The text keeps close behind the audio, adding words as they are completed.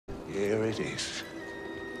Here it is.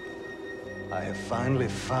 I have finally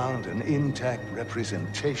found an intact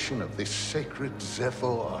representation of this sacred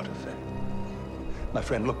Zepho artifact. My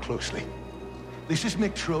friend, look closely. This is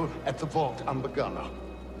Mictro at the vault on Begana.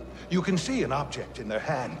 You can see an object in their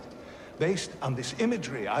hand. Based on this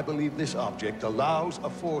imagery, I believe this object allows a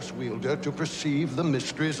Force wielder to perceive the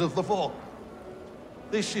mysteries of the vault.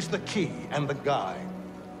 This is the key and the guide,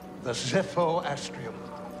 the Zepho Astrium.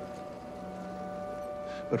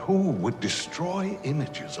 But who would destroy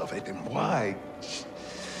images of it, and why? It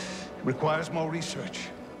requires more research.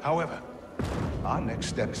 However, our next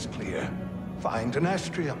step is clear. Find an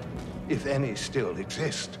Astrium, if any still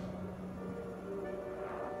exist.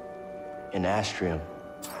 An Astrium?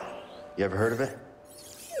 You ever heard of it?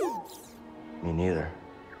 Me neither.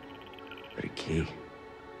 But a key.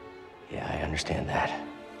 Yeah, I understand that.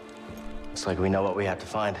 Looks like we know what we have to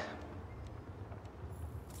find.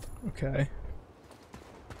 Okay.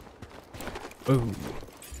 Ooh.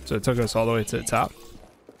 So it took us all the way to the top.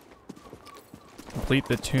 Complete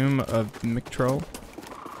the tomb of Mictro.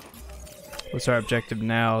 What's our objective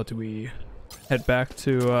now? Do we head back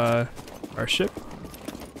to our ship?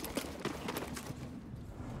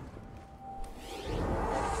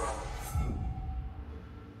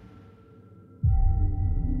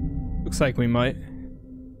 Looks like we might.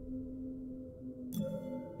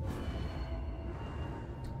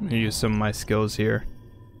 I'm gonna use some of my skills here.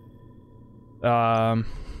 So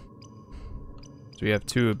we have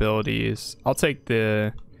 2 abilities. I'll take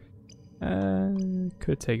the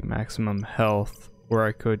could take maximum health, or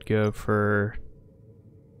I could go for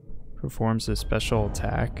performs a special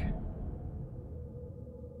attack.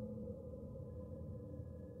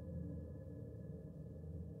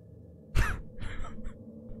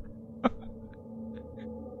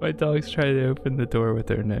 My dog's trying to open the door with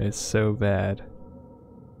their nose so bad.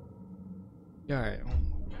 Alright.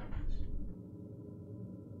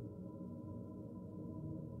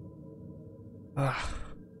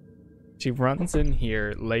 She runs in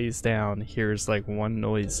here, lays down, hears like one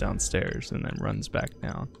noise downstairs, and then runs back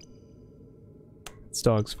down. It's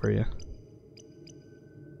dogs for you.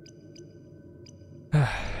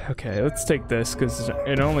 Okay, let's take this because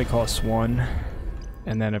it only costs 1.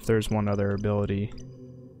 And then if there's one other ability.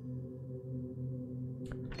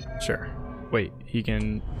 Sure. Wait, he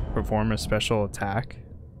can perform a special attack?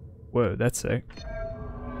 Whoa, that's sick.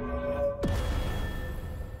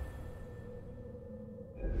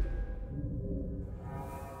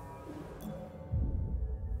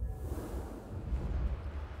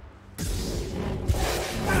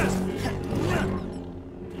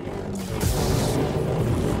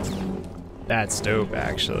 That's dope,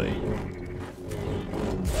 actually.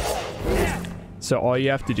 So all you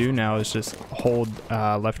have to do now is just hold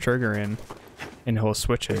left trigger in, and he'll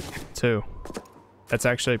switch it too. That's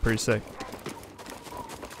actually pretty sick.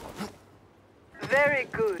 Very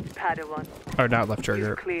good, Padawan. Or not left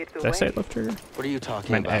trigger. Did I say left trigger? What are you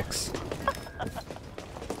talking about? X.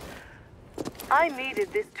 I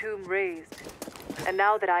needed this tomb raised, and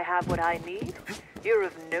now that I have what I need, you're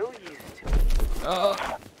of no use to me.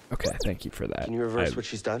 Okay, thank you for that. Can you reverse what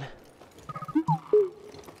she's done?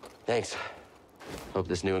 Thanks. Hope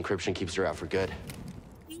this new encryption keeps her out for good.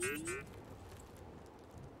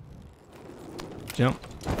 Jump.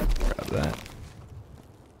 Grab that.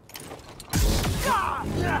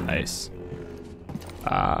 Nice.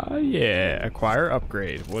 Yeah. Acquire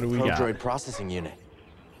upgrade. What do we got? Droid processing unit.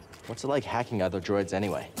 What's it like hacking other droids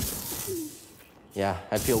anyway? Yeah,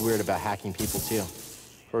 I feel weird about hacking people too.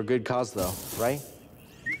 For a good cause though, right?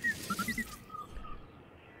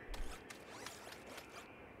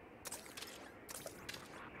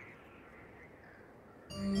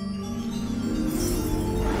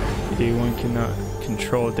 D1 cannot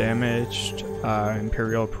control damaged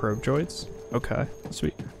Imperial probe droids. Okay,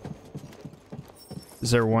 sweet. Is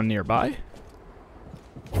there one nearby?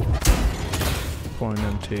 Pulling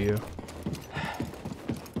them to you.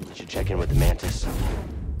 You should check in with the Mantis.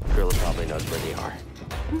 Gorilla probably knows where they are.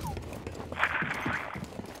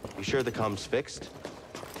 You sure the comm's fixed?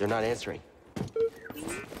 They're not answering.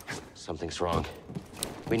 Something's wrong.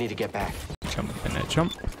 We need to get back. Jump in that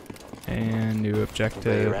jump. And new Way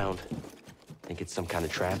objective. around. Think it's some kind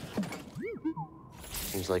of trap?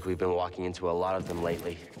 Seems like we've been walking into a lot of them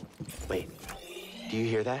lately. Wait, do you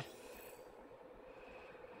hear that?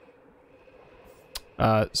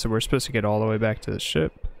 So we're supposed to get all the way back to the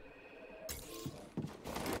ship.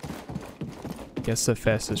 Guess the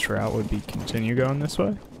fastest route would be continue going this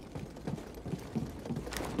way.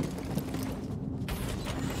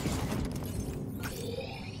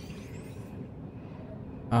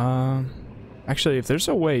 Actually, if there's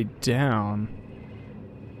a way down,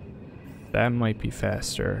 that might be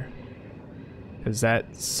faster. Because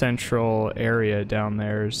that central area down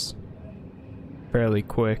there is fairly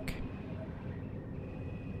quick.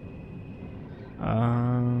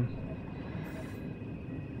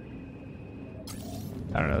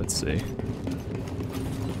 I don't know, let's see.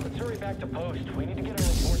 Let's hurry back to post. We need to get our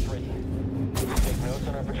reports ready. Take notes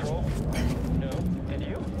on our patrol? No. Did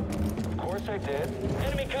you? Of course I did.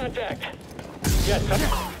 Enemy contact! Yes,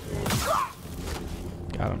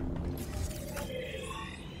 Got him.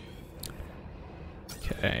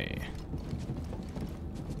 Okay.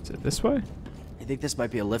 Is it this way? I think this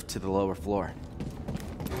might be a lift to the lower floor.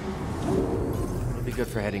 It'll be good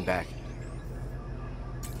for heading back.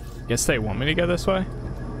 Guess they want me to go this way?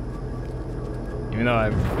 Even though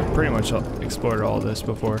I've pretty much explored all this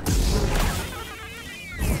before.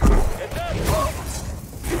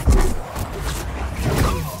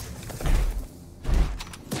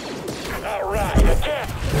 Alright, attack!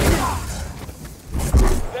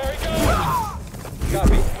 There he goes!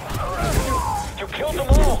 Copy. You killed them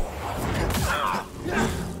all!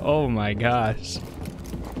 Oh my gosh.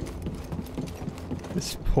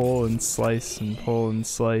 Just pull and slice and pull and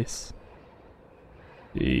slice.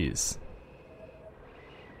 Jeez.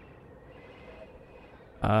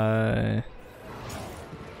 I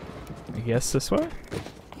guess this way?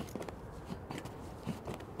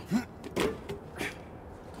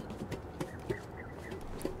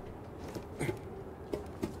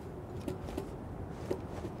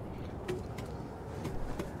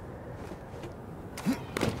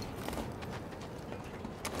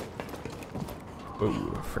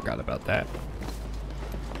 Ooh, I forgot about that.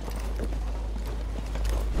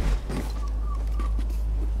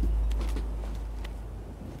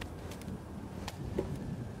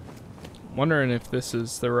 Wondering if this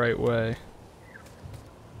is the right way.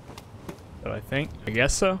 But I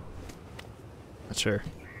guess so. Not sure.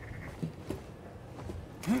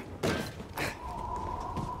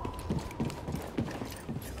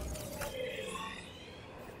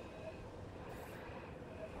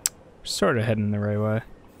 Sort of heading the right way.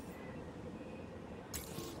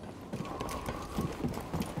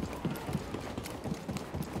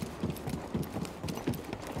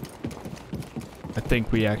 I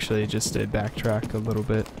think we actually just did backtrack a little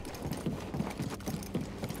bit.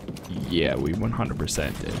 Yeah, we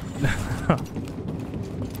 100% did.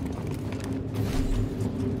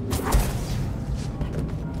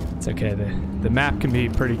 It's okay, the map can be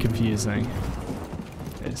pretty confusing.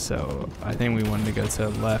 Okay, so I think we wanted to go to the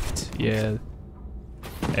left. Yeah.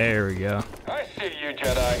 There we go. I see you,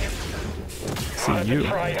 Jedi. See you.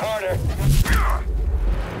 Try harder.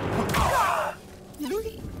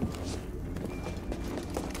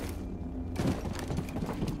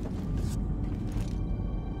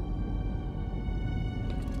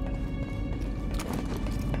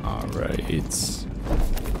 Alright.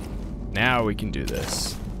 Now we can do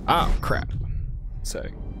this. Oh, crap.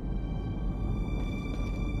 Sorry.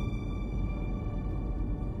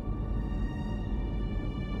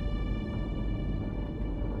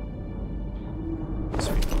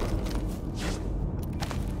 Sweet.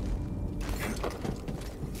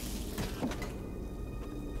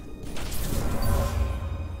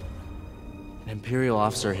 An Imperial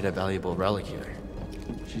officer hid a valuable relic here.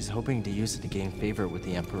 She's hoping to use it to gain favor with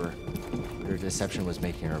the Emperor. But her deception was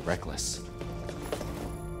making her reckless.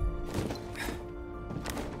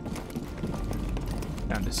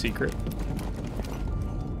 Found a secret.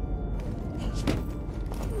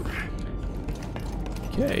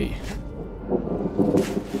 Okay.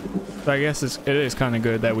 So I guess it is kind of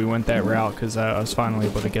good that we went that route because I was finally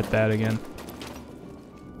able to get that again.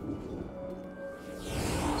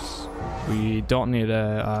 We don't need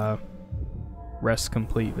to rest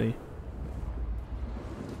completely.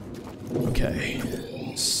 Okay,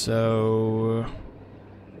 so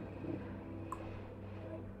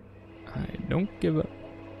I don't give up.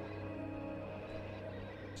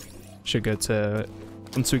 Should go to,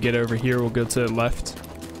 once we get over here, we'll go to the left.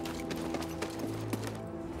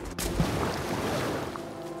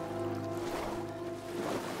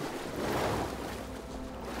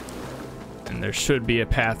 And there should be a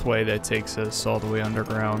pathway that takes us all the way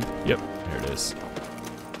underground. Yep, there it is.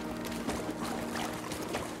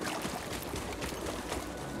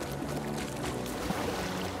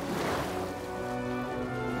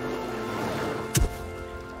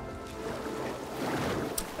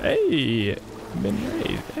 Hey, been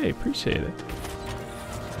raid. Hey, appreciate it.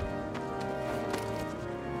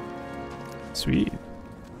 Sweet.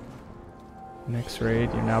 Next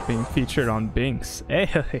raid, you're now being featured on Binks.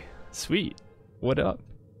 Hey, sweet. What up?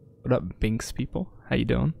 What up, Binks people? How you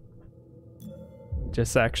doing?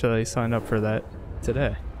 Just actually signed up for that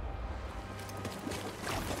today.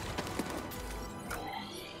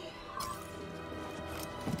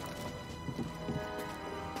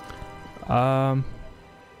 I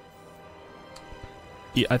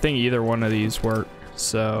think either one of these work,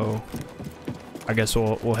 so I guess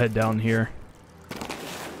we'll head down here.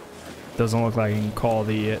 Doesn't look like I can call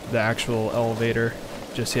the actual elevator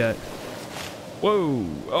just yet. Whoa!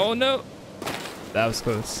 Oh no! That was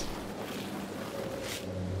close.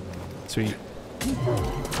 Sweet.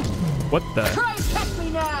 What the?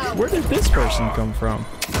 Where did this person come from?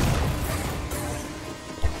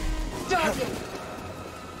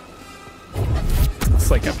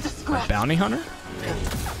 It's like a bounty hunter?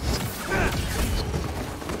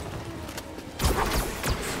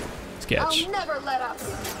 Sketch. I'll never let up.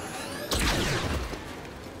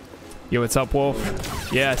 Yo, what's up, Wolf?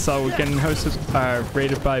 Yeah, I saw we're getting hosted,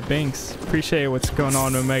 rated by Binks. Appreciate what's going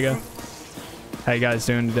on, Omega. How you guys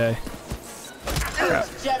doing today? Crap.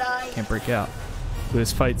 Jedi. Can't break out.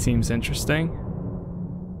 This fight seems interesting.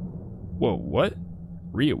 Whoa, what?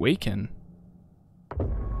 Reawaken?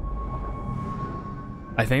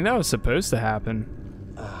 I think that was supposed to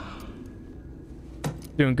happen.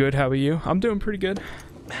 Doing good, how are you? I'm doing pretty good.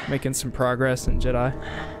 Making some progress in Jedi.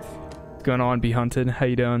 What's going on, Be Hunted? How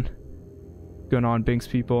you doing? What's going on, Binks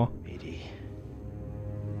people? BD.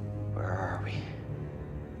 Where are we?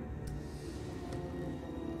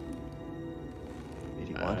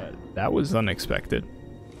 That was unexpected.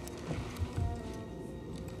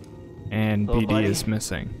 And Hello, BD buddy. is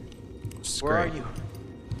missing. Where are you?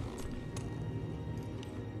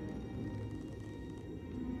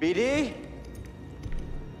 BD?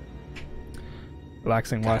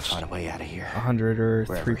 Relaxing, Gotta watch find a way out of here. 100 or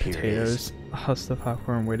Wherever 3 here potatoes. A husk of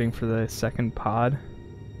popcorn waiting for the second pod.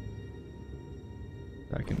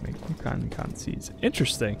 I can make new kind of cotton seeds.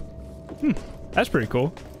 Interesting. That's pretty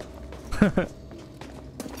cool.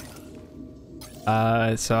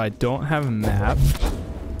 So I don't have a map.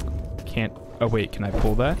 Can't. Oh wait, can I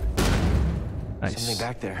pull that? Nice. Something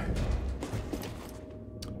back there.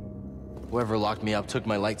 Whoever locked me up took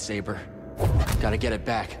my lightsaber. Gotta get it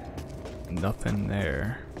back. Nothing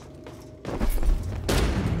there.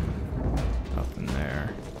 Nothing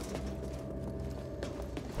there.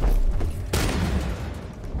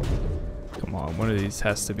 Come on, one of these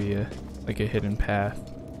has to be like a hidden path.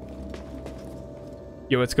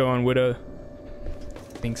 Yo, what's going, Widow?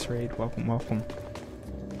 Thanks, Raid. Welcome, welcome.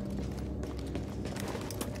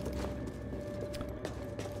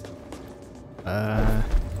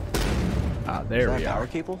 There we are. Power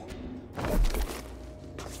cable?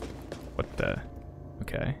 What the?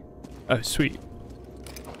 Okay. Oh, sweet.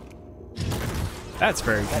 That's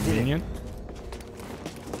very convenient.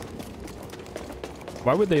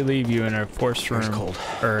 Why would they leave you in a force room cold.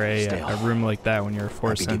 or a room like that when you're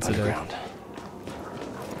force sensitive?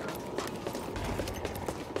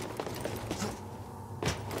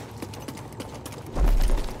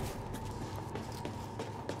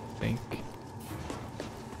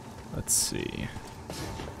 Let's see.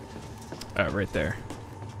 Oh, right there.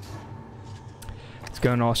 Let's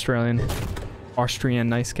go, an Austrian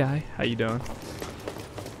nice guy. How you doing?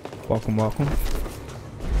 Welcome, welcome.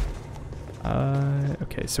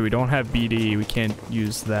 Okay, so we don't have BD. We can't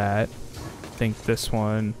use that. I think this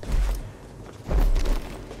one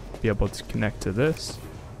be able to connect to this.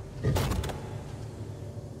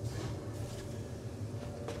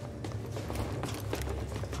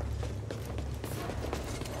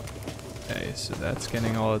 Okay, so that's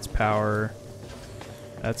getting all its power.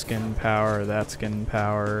 That's getting power. That's getting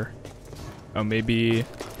power. Oh, maybe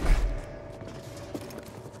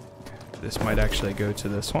this might actually go to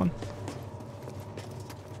this one.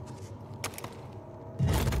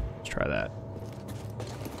 Let's try that.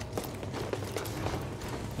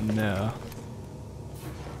 No.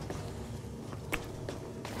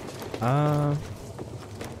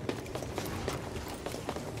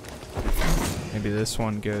 Maybe this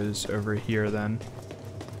one goes over here then.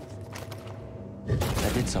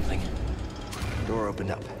 That did something. Door opened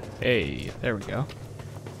up. Hey, there we go.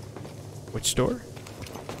 Which door?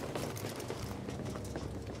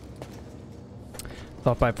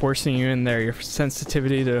 Thought by forcing you in there, your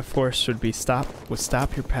sensitivity to the force would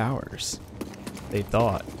stop your powers. They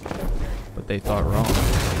thought, but they thought wrong.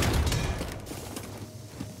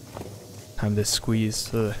 Time to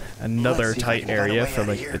squeeze another tight area for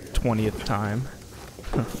like the 20th time.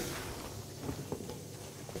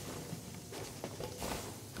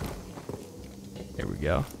 There we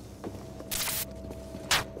go.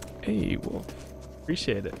 Hey, well,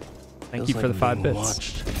 appreciate it. Thank you for the 5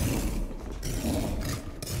 bits.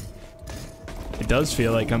 It does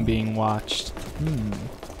feel like I'm being watched.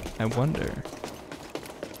 I wonder.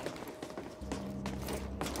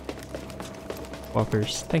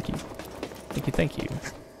 Walkers, thank you. Thank you, thank you.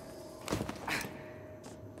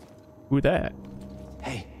 Who that?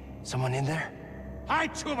 Hey, someone in there?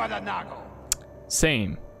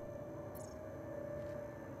 Same.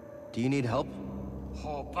 Do you need help?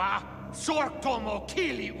 What? Sork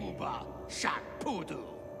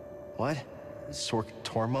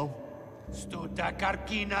Tormo?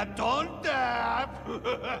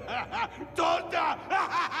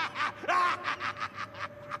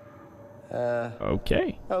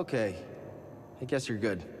 Okay. Okay. I guess you're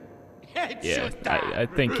good. Yeah, I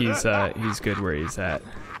think he's good where he's at.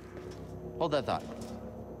 Hold that thought.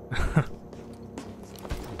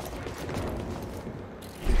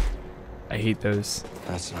 I hate those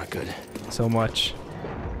That's not good. so much.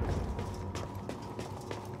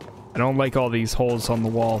 I don't like all these holes on the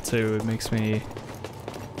wall too. It makes me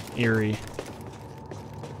eerie.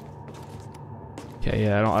 Okay,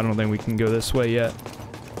 yeah, I don't think we can go this way yet.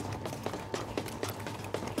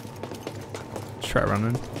 Let's try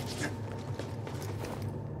running.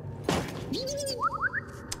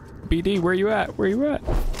 BD, where you at? Where you at?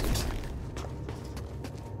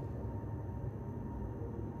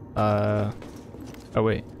 Oh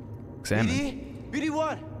wait. Examine. BD,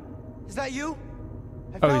 what? Is that you?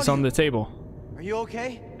 Oh, he's on the table. Are you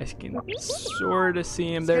okay? I can sort of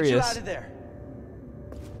see him. There he is. Out of there.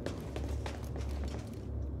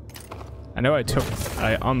 I know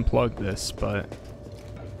I unplugged this, but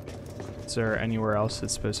is there anywhere else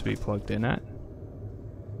it's supposed to be plugged in at?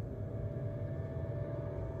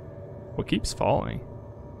 What keeps falling?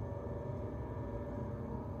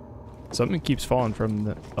 Something keeps falling from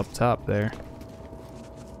the up top there.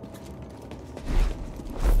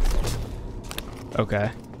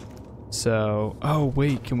 Okay. So, oh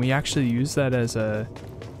wait, can we actually use that as a...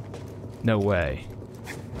 No way.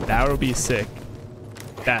 That would be sick.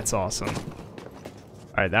 That's awesome.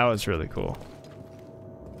 Alright, that was really cool.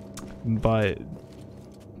 But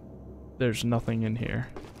there's nothing in here.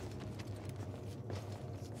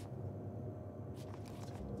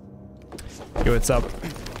 Yo, what's up?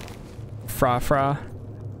 Fra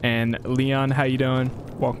and Leon, how you doing?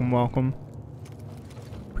 Welcome, welcome.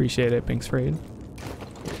 Appreciate it. Thanks, Raid.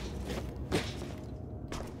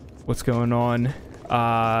 What's going on?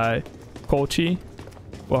 Kolchi,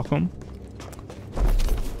 welcome.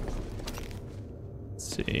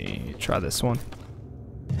 Let's see, try this one.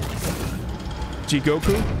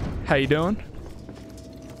 Jigoku, how you doing?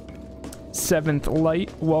 Seventh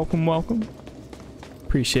Light, welcome, welcome.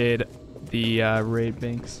 Appreciate the raid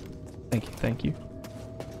banks. Thank you, thank you.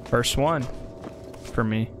 First one for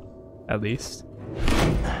me, at least.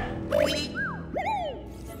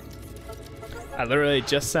 I literally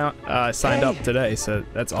just signed up today, so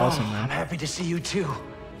that's awesome, man. I'm happy to see you too.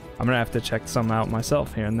 I'm gonna have to check some out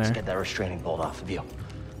myself here and there. Let's get that restraining bolt off of you.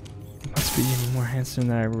 Must be even more handsome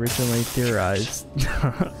than I originally theorized.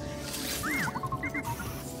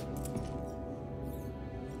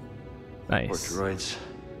 Nice. Poor droids.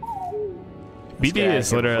 BD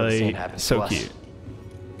is literally so cute.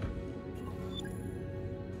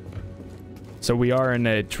 So we are in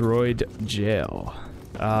a droid jail.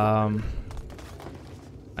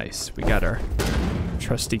 Nice. We got our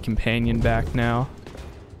trusty companion back now.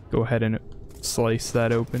 Go ahead and slice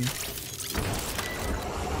that open.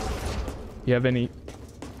 You have any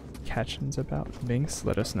catchings about Vinks?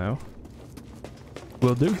 Let us know.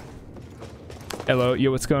 Will do. Hello, yo,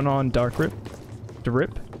 what's going on, Dark Rip?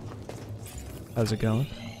 Drip? How's it going?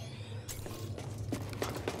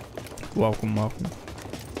 Welcome, welcome.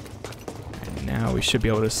 And now we should be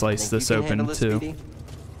able to slice this open too.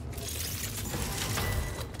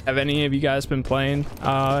 Have any of you guys been playing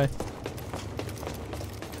Jedi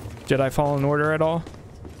Fallen Order at all?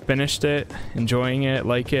 Finished it? Enjoying it?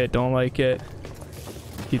 Like it? Don't like it?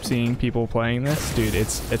 Keep seeing people playing this? Dude,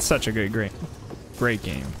 it's such a good, great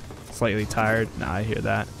game. Slightly tired? Nah, I hear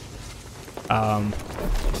that.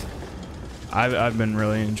 I've been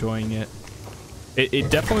really enjoying it. It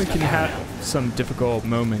definitely can have some difficult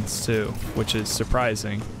moments too, which is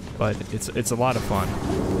surprising, but it's a lot of fun.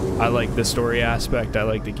 I like the story aspect, I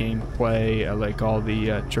like the gameplay, I like all the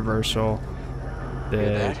traversal.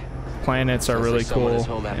 The planets are really cool,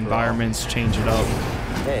 environments change it up.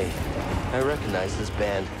 Hey, I recognize this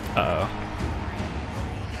band. Uh-oh.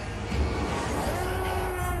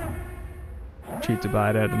 Cheap to buy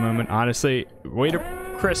it at the moment. Honestly, wait till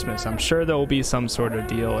Christmas. I'm sure there will be some sort of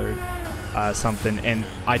deal or something. And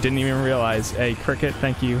I didn't even realize. Hey, Cricket,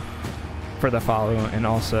 thank you for the follow. And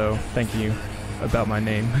also, thank you about my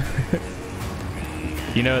name.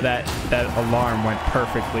 You know, that alarm went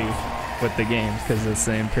perfectly with the game because it's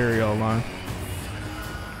the Imperial alarm.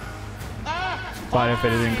 But if it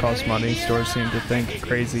didn't cost money, stores seem to think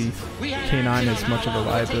Crazy K9 is much of a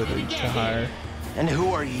liability to hire. And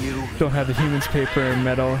who are you? Don't have the humans paper and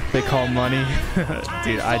metal they call money.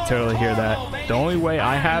 Dude, I totally hear that. The only way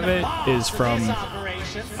I have it is from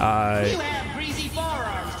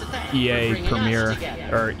EA Premier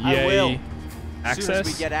or EA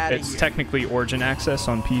Access. It's technically Origin Access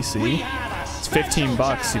on PC. It's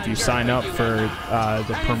 $15 if you sign up for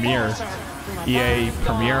the Premier, EA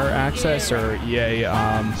Premier Access or EA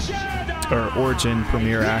or Origin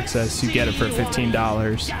Premier Access. You get it for $15.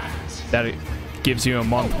 That gives you a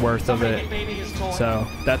month worth of it, so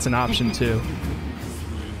that's an option too.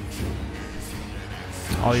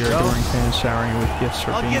 All your adoring fans showering with gifts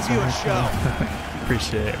for being so much.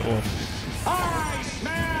 Appreciate it, Wolf.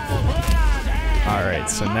 Alright,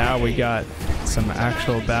 so now we got some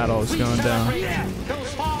actual battles going down.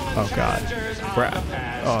 Oh god.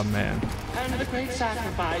 Oh man.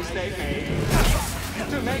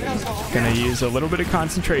 Gonna use a little bit of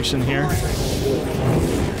concentration here.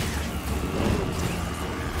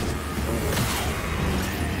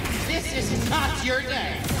 This is not your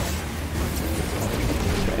day.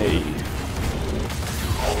 Hey.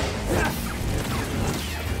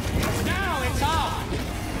 Now it's on.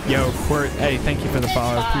 Yo, Quirt, hey, thank you for the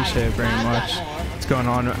follow. Appreciate it very much. What's going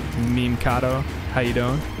on, Memekato? How you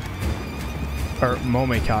doing? Or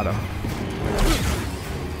Momekato.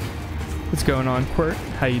 What's going on, Quirt?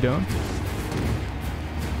 How you doing?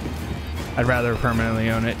 I'd rather permanently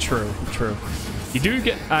own it. True, true. You do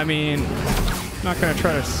get, I mean, I'm not gonna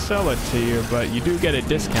try to sell it to you, but you do get a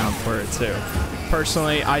discount for it too.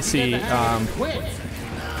 Personally, I see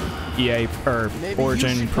EA or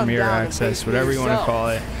Origin Premier Access, whatever you want to call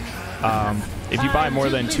it. If you buy more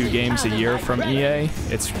than 2 games a year from EA,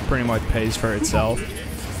 it's pretty much pays for itself.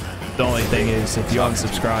 The only thing is, if you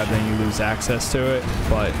unsubscribe, then you lose access to it.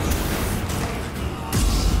 But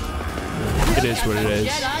it is what it is.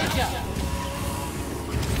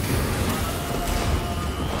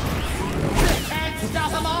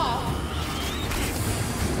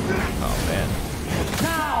 Oh man.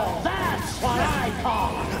 Now that's what I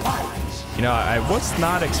call a fight. You know, I was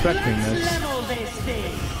not expecting this.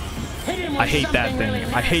 I hate that thing.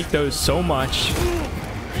 I hate those so much.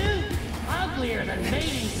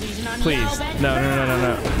 Please. No.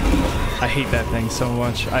 I hate that thing so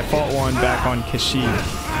much. I fought one back on Kashyyyk,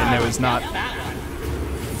 and it was not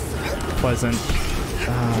pleasant.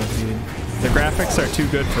 Oh, dude. The graphics are too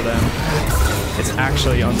good for them. It's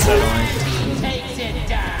actually unsettling. Takes it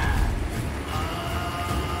down.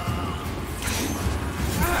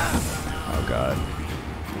 Oh god.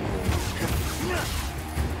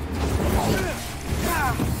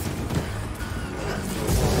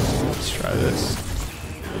 Let's try this.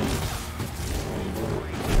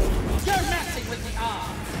 You're messing with the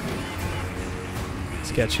arm.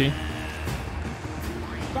 Sketchy.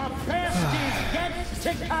 The best is yet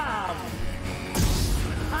to come.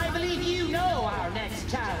 I believe you know our next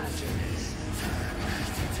challengers.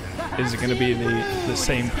 Is it going to be the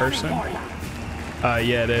same person?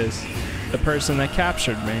 Yeah, it is. The person that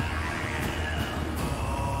captured me.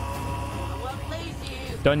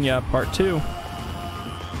 Done ya, part 2.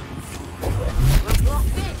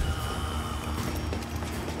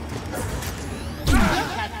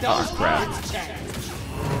 Oh crap.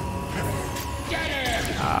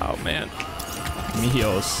 Oh man. Give me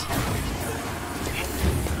heals.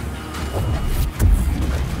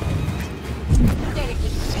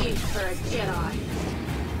 For a Jedi.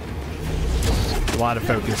 A lot of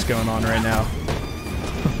focus going on right now.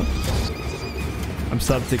 I'm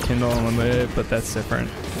subbed to Kindle Unlimited, but that's different.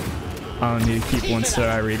 I don't need to keep one so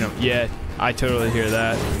I read them. Yeah, I totally hear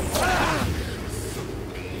that.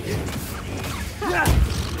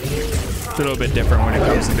 It's a little bit different when it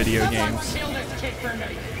comes to video games.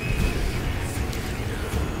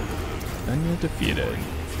 And you're defeated.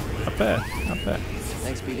 Not bad, not bad.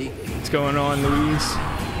 Thanks, BD. What's going on, Louise?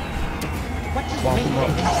 Welcome up.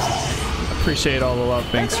 Appreciate all the love,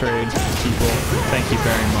 Banks Trade people. Thank you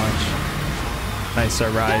very much. Nice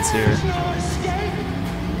rides here.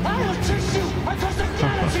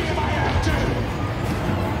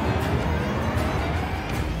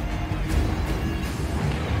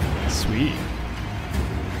 Sweet.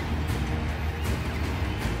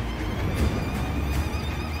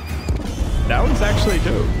 That was actually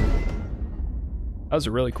dope. That was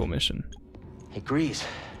a really cool mission. Hey, Grease.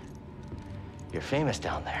 You're famous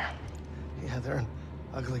down there. Yeah, they're an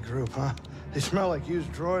ugly group, huh? They smell like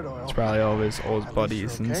used droid oil. It's probably all of his old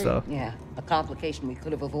buddies and stuff. Yeah, a complication we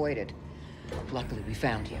could have avoided. Luckily, we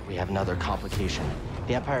found you. We have another complication.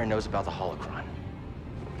 The Empire knows about the holocron.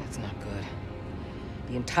 That's not good.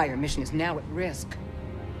 The entire mission is now at risk.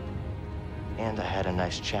 And I had a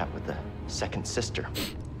nice chat with the second sister.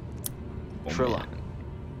 Trilla. man.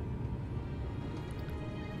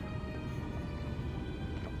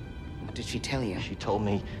 What did she tell you? She told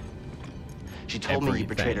me you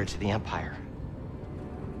betrayed her Everything. to the Empire.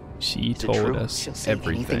 She Is it told true? us She'll say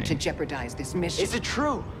anything everything. to jeopardize this mission. Is it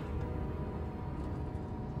true?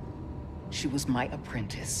 She was my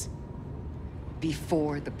apprentice.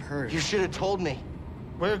 Before the Purge. You should have told me.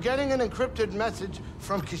 We're getting an encrypted message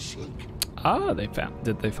from Kashyyyk. Ah,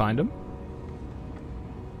 did they find him?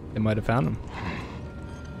 They might have found him.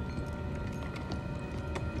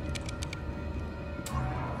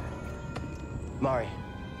 Mari,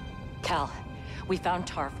 Cal, we found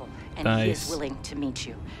Tarful, and he is Nice. willing to meet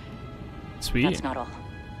you. Sweet. That's not all.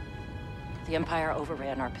 The Empire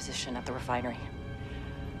overran our position at the refinery.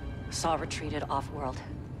 Saw retreated off-world.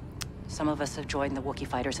 Some of us have joined the Wookiee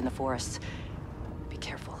fighters in the forests. Be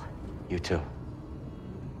careful. you too.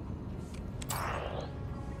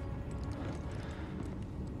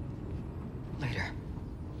 Later.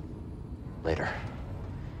 Later.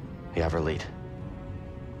 You have her lead.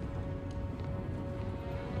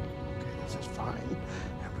 Okay, this is fine.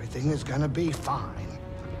 Everything is gonna be fine.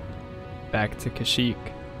 Back to Kashyyyk.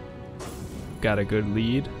 Got a good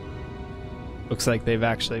lead. Looks like they've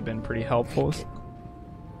actually been pretty helpful.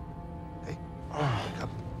 Hey, wake up.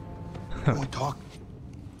 Can we talk?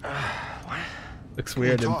 Looks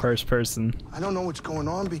weird in talk? first person. I don't know what's going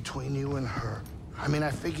on between you and her. I mean,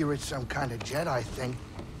 I figure it's some kind of Jedi thing,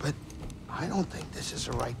 but I don't think this is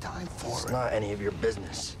the right time for It's it. not any of your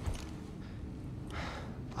business.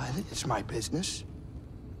 I think it's my business.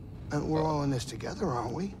 And we're all in this together,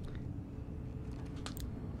 aren't we?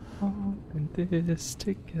 All in this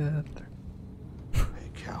together.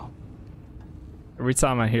 Hey, Cal, Every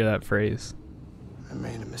time I hear that phrase, I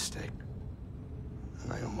made a mistake.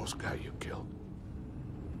 And I almost got you killed.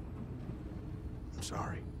 I'm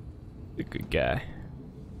sorry. a good guy.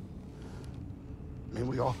 I mean,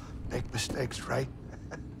 we all make mistakes, right?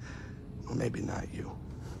 Well, maybe not you.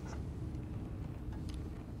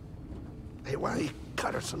 Hey, why don't you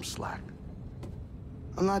cut her some slack?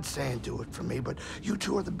 I'm not saying do it for me, but you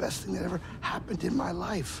two are the best thing that ever happened in my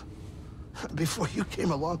life. Before you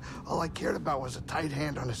came along, all I cared about was a tight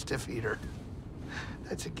hand on a stiff heater.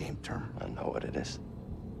 That's a game term. I know what it is.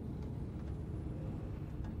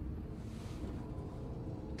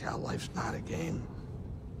 Cal, life's not a game.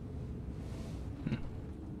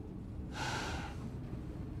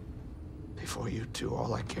 Before you two,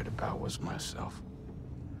 all I cared about was myself.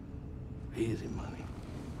 Easy money.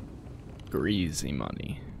 Greasy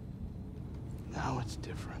money. Now it's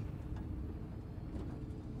different.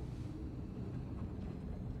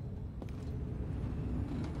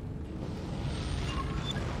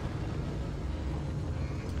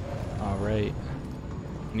 Alright.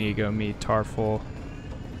 Need to go meet Tarful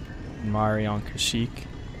and Mari on Kashyyyk.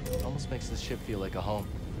 It almost makes this ship feel like a home.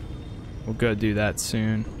 We'll go do that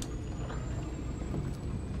soon.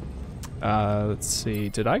 Let's see.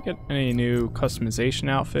 Did I get any new customization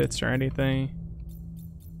outfits or anything?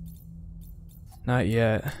 Not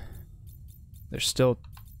yet. There's still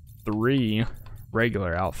 3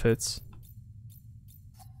 regular outfits.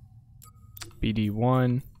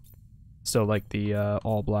 BD1. Still like the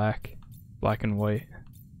all black. Black and white.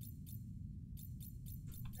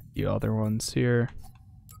 The other ones here.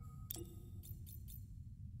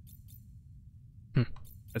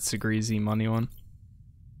 That's the greasy money one.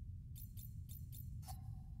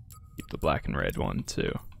 Keep the black and red one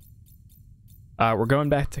too. We're going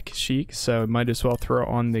back to Kashyyyk, so might as well throw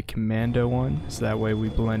on the commando one, so that way we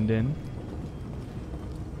blend in.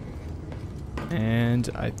 And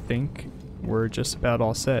I think we're just about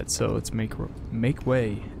all set, so let's make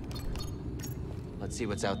way. Let's see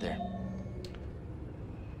what's out there.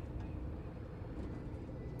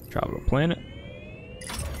 Travel to planet.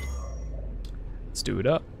 Let's do it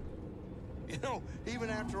up. You know, even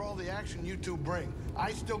after all the action you two bring,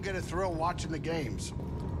 I still get a thrill watching the games.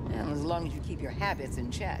 Well, as long as you keep your habits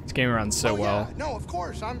in check. This game runs so well. Yeah. No, of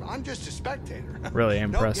course. I'm just a spectator. Really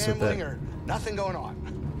impressed no with gambling it. or nothing going on.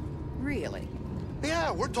 Really?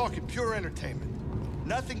 Yeah, we're talking pure entertainment.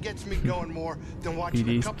 Nothing gets me going more than watching a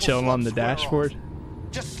BD's couple chilling on slumps the square dashboard.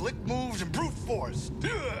 off. Just slick moves and brute force.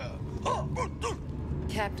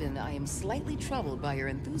 Captain, I am slightly troubled by your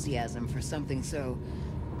enthusiasm for something so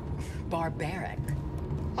barbaric.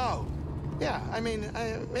 Oh, yeah, I mean,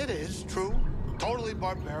 it is true. Totally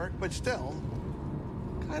barbaric, but still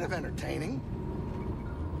kind of entertaining.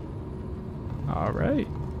 All right.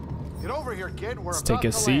 Get over here, kid. We're Let's about take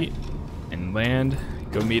a to seat land. and land.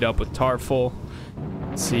 Go meet up with Tarful.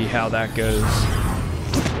 See how that goes.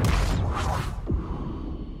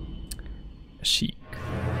 Sheik.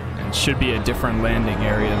 And should be a different landing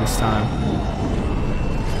area this time.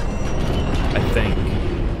 I think.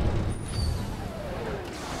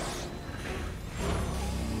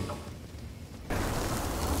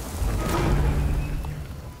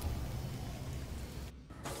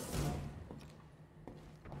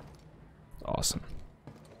 Awesome.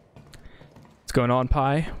 What's going on,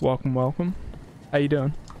 Pi? Welcome, welcome. How you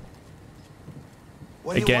doing?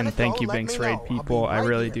 Again, thank you, Binks Raid people. I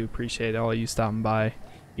really do appreciate all you stopping by,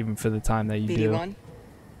 even for the time that you do.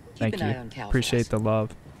 Thank you. Appreciate the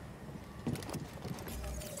love.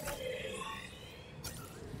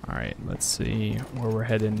 Alright, let's see where we're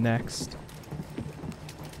headed next.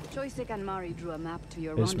 Joystick and Mari drew a map to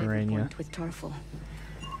your There's rendezvous Marania. point with Tarful.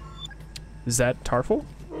 Is that Tarful?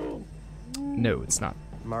 No, it's not.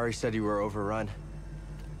 Mari said you were overrun.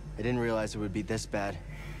 I didn't realize it would be this bad.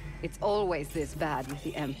 It's always this bad with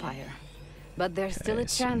the Empire. But there's still a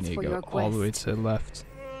So we chance need for to go your quest. all the way to the left.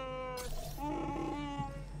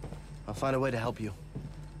 I'll find a way to help you.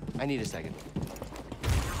 I need a second.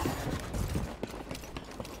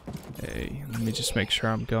 Hey, let me just make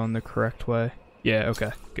sure I'm going the correct way. Yeah,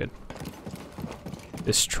 okay, good.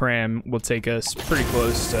 This tram will take us pretty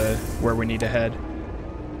close to where we need to head.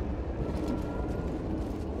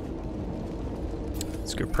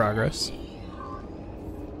 It's good progress.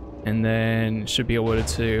 And then should be able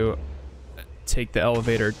to take the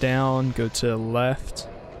elevator down, go to the left,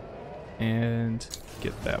 and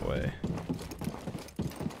get that way.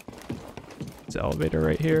 Is the elevator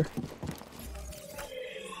right here?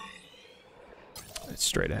 It's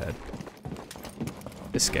straight ahead.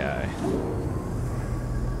 This guy.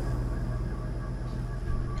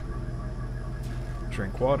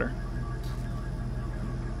 Drink water.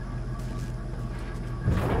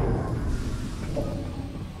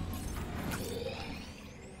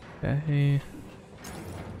 Okay.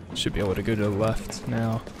 Should be able to go to the left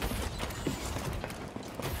now.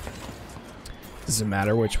 Does it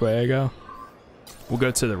matter which way I go? We'll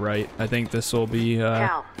go to the right. I think this will be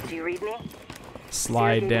Cal, do you read me?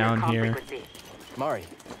 slide down here. Mari,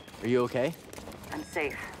 are you okay? I'm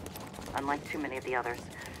safe, unlike too many of the others.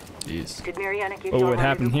 Jeez. Did Mariana give Oh, you what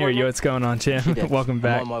happened here? Yo, what's going on, Jim? Welcome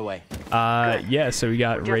back. I'm on my way. Yeah, so we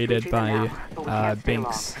got We're just raided reaching them by now, but we can't stay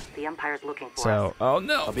Binks. long. The Empire's looking for So, us. oh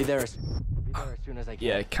no. I'll be there as soon as I can.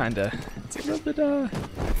 Yeah, kinda. It's a little bit a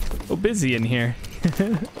little busy in here.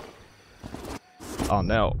 Oh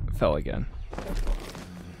no, fell again.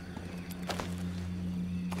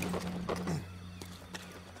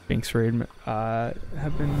 Binks raid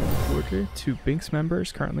have been ordered to Binks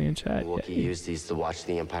members currently in chat. Wookiee Yeah. used these to watch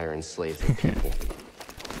the Empire enslave the people.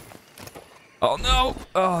 Oh no!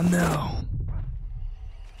 Oh no!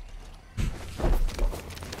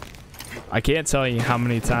 I can't tell you how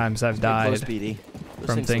many times I've died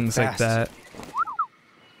from things like that.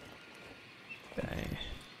 Dang.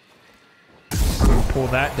 We'll pull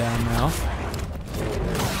that down now.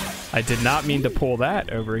 I did not mean to pull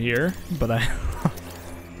that over here, but I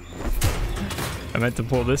meant to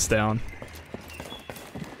pull this down.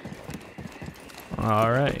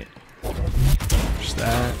 Alright. There's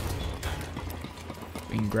that.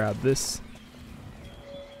 We can grab this.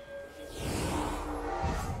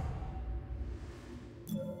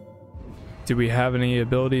 Do we have any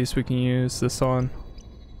abilities we can use this on?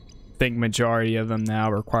 I think majority of them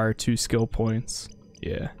now require 2 skill points.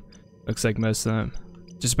 Yeah. Looks like most of them,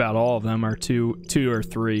 just about all of them are two or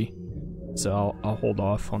 3. So I'll hold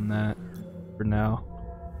off on that for now.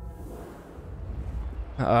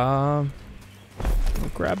 We'll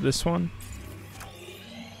grab this one.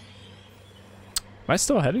 Am I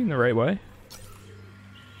still heading the right way?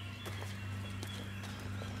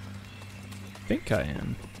 I think I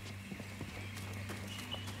am.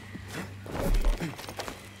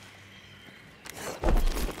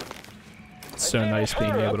 It's so nice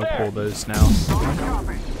being able to pull those now. Stay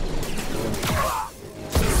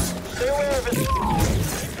aware of it.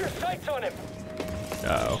 Keep your sights on him.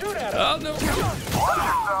 Oh. Oh no.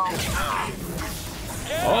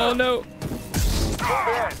 Oh no.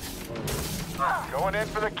 Going in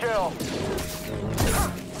for the kill.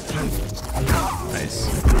 Nice.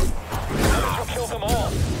 You killed them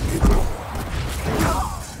all.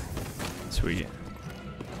 Sweet.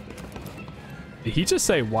 Did he just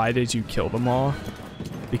say, why did you kill them all?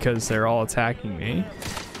 Because they're all attacking me?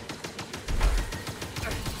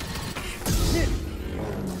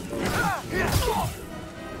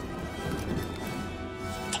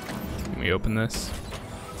 Can we open this?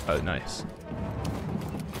 Oh, nice.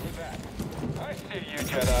 I see you,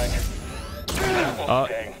 Jedi. Oh,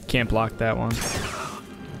 can't block that one.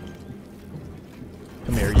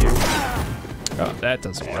 Come here, you. Oh, that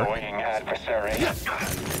doesn't work. Annoying adversary.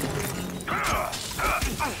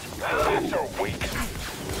 That's so weak.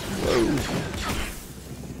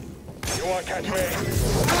 You want to catch me?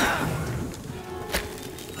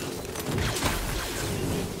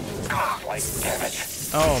 Like, damn it.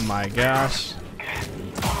 Oh my gosh.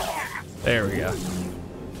 There we go.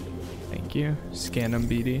 Thank you. Scan them,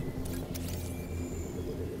 BD.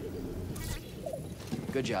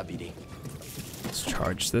 Good job, BD. Let's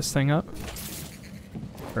charge this thing up.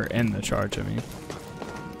 Or end the charge, I mean.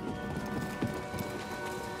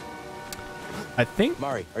 I think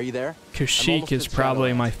Mari, are you there? Kashyyyk is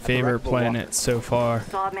probably my favorite planet so far.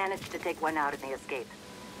 Saw managed to take one out in the escape.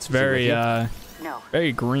 It's very No,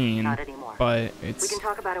 very green, not anymore. but We it's can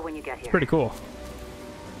talk about it when you get here. pretty cool.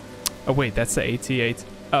 Oh wait, that's the AT-8.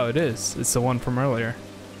 Oh, it is. It's the one from earlier.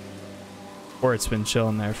 Or it's been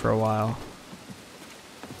chilling there for a while.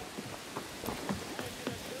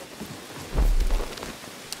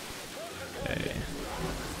 Okay.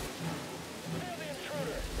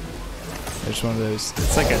 There's one of those.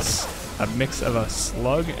 It's like a mix of a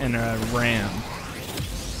slug and a ram.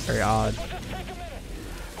 Very odd.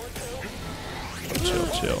 Chill,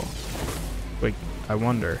 chill. Wait, I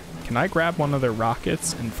wonder. Can I grab one of their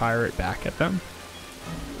rockets and fire it back at them?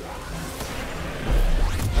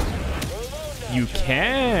 You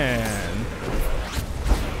can!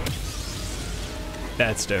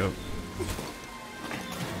 That's dope.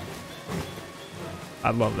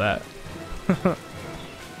 I love that.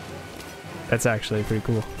 That's actually pretty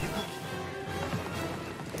cool.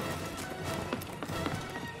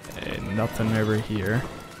 And nothing over here.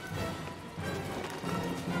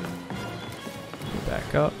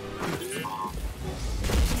 Back up.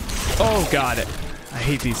 Oh, got it. I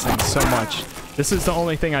hate these things so much. This is the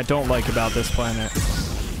only thing I don't like about this planet.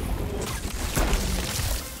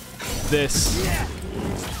 This.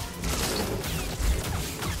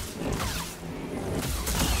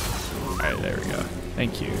 Alright, there we go.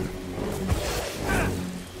 Thank you.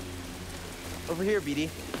 Over here, BD.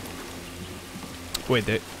 Wait,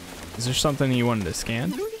 is there something you wanted to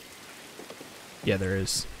scan? Yeah, there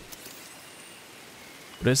is.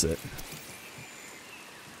 What is it?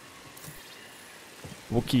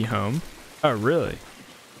 Wookiee home. Oh, really?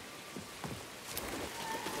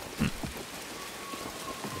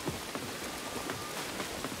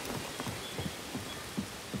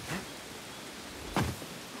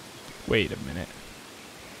 Wait a minute.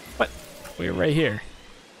 What? We're right here.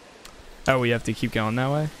 Oh, we have to keep going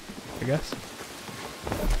that way, I guess.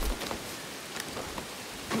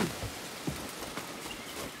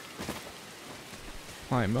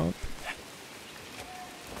 Climb up.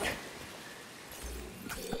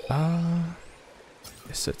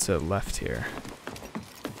 Guess it's a left here.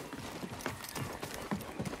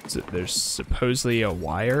 There's supposedly a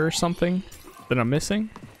wire or something that I'm missing?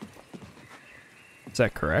 Is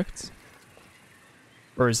that correct?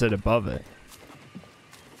 Or is it above it?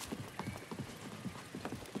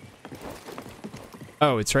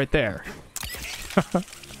 Oh, it's right there.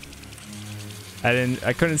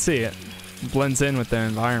 I couldn't see it. It blends in with the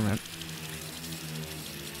environment.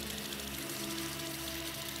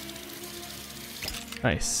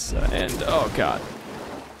 Nice. And oh god.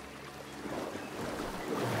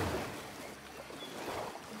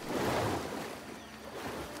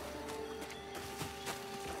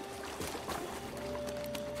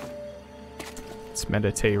 Let's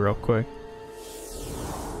meditate real quick.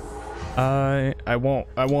 I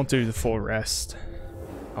won't do the full rest.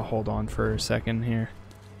 I'll hold on for a second here.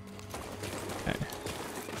 Okay.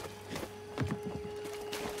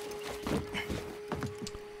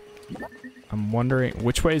 I'm wondering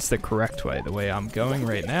which way is the correct way, the way I'm going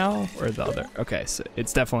right now or the other. Okay, so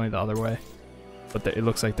it's definitely the other way, but it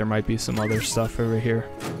looks like there might be some other stuff over here.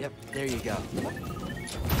 Yep, there you go.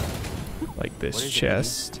 Like this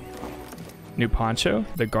chest. New poncho,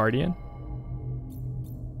 the Guardian.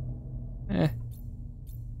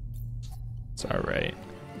 It's alright.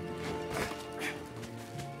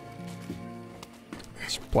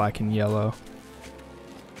 It's black and yellow.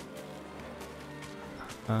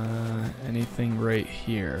 Anything right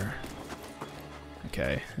here?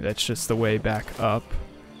 Okay, that's just the way back up.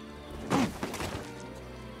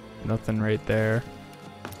 Nothing right there.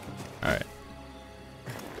 Alright.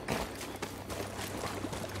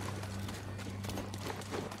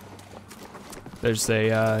 There's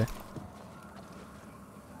a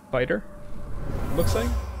fighter, looks like.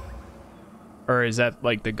 Or is that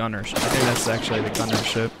like the gunner ship? I think that's actually the gunner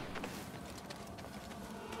ship.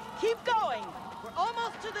 Keep going. We're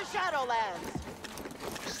almost to the Shadowlands.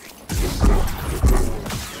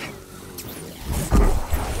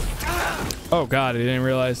 Oh god, I didn't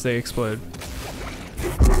realize they explode.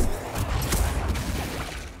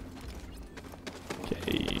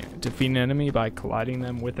 Okay. defeat an enemy by colliding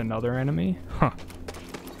them with another enemy? Huh.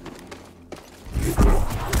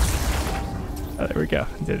 Oh, there we go.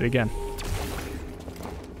 Did it again.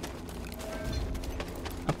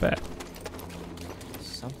 Not bad.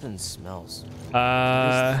 Something smells.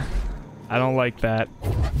 I don't like that.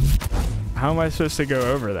 How am I supposed to go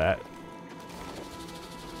over that?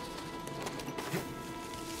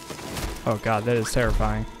 Oh god, that is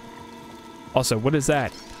terrifying. Also, what is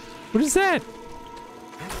that? What is that?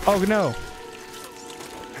 Oh no.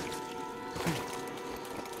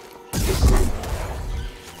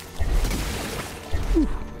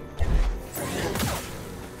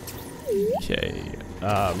 Okay,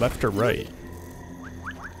 left or right?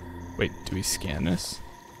 Wait, do we scan this?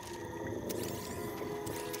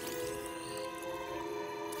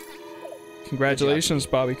 Congratulations,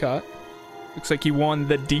 Bobby Cott. Looks like you won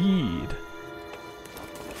the deed.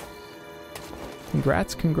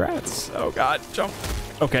 Congrats, congrats. Oh god, jump.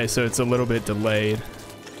 Okay, so it's a little bit delayed.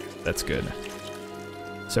 That's good.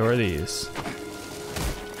 So are these.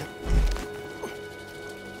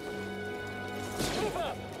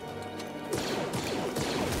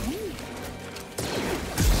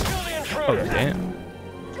 Oh damn.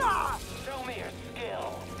 Show me your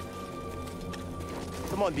skill.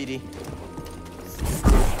 Come on, BD.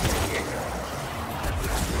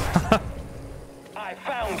 I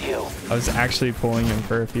found you. I was actually pulling him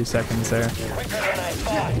for a few seconds there. Quicker than I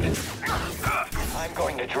thought. I'm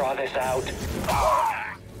going to draw this out.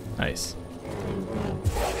 Nice.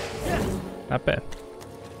 Not bad.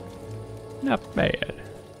 Not bad.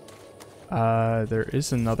 There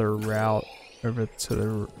is another route over to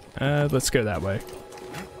the... let's go that way.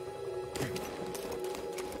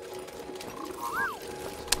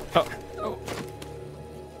 Oh. Oh.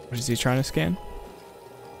 What is he trying to scan?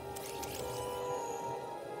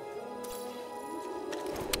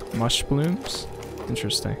 Mush blooms?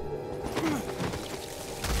 Interesting.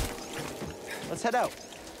 Let's head out.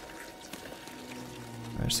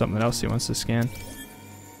 There's something else he wants to scan.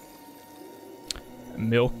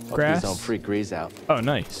 Milk grass? Don't freak Grease out. Oh,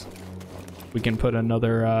 nice. We can put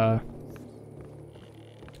another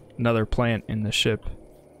another plant in the ship.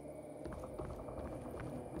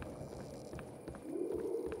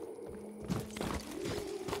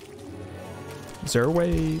 Is there a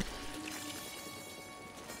way?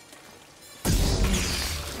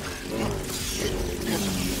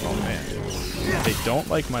 Oh man, they don't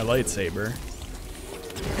like my lightsaber.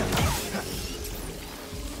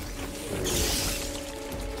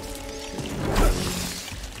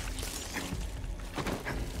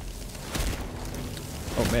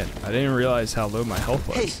 Oh man, I didn't realize how low my health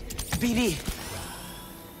was. Hey, BD.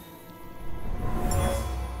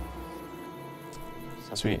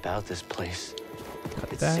 Something Sweet. about this place.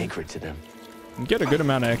 Got It's that. sacred to them. You get a good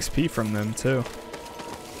amount of XP from them too.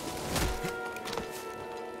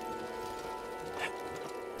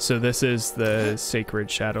 So this is the sacred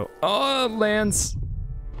shadow. Oh, lands.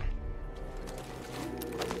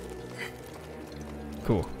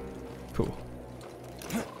 Cool. Cool.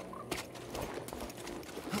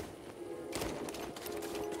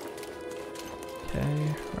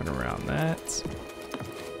 Okay, run around that.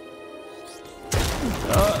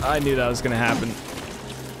 Oh, I knew that was gonna happen.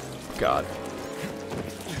 God.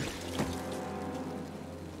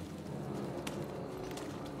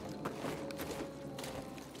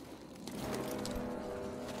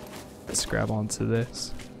 Let's grab onto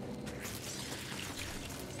this.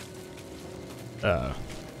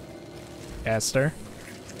 Aster.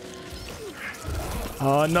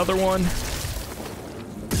 Oh, another one.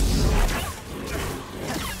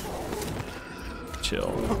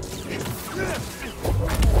 Chill.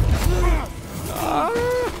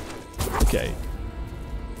 Okay.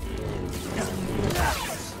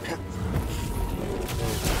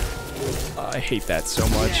 I hate that so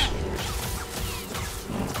much.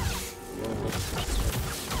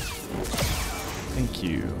 Thank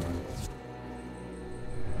you.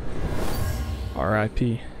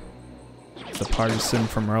 R.I.P. The partisan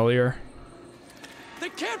from earlier. They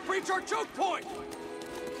can't breach our choke point!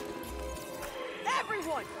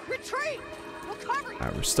 Everyone, retreat! We'll cover you!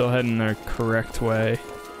 Alright, we're still heading the correct way.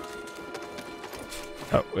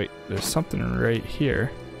 Oh, wait, there's something right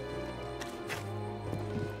here.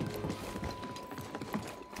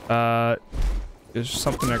 Is there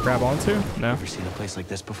something to grab onto? No? Ever seen a place like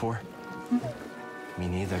this before? Me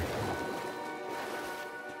neither.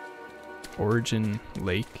 Origin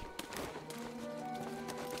Lake.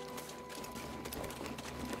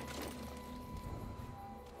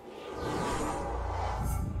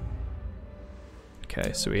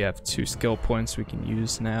 Okay, so we have 2 skill points we can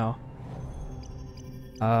use now.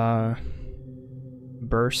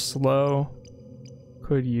 burst slow.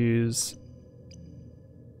 Could use.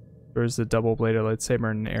 There's the double-bladed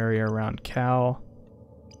lightsaber in an area around Cal.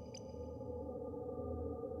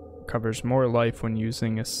 Covers more life when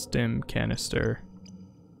using a stim canister.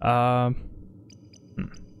 I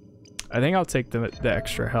think I'll take the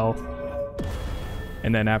extra health.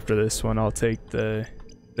 And then after this one, I'll take the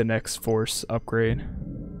next force upgrade.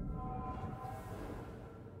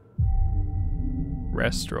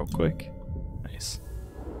 Rest real quick. Nice.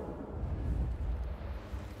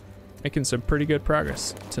 Making some pretty good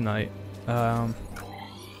progress tonight.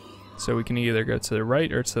 So we can either go to the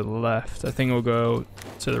right or to the left. I think we'll go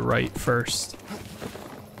to the right first.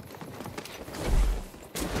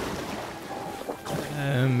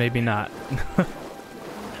 Maybe not.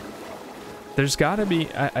 There's gotta be,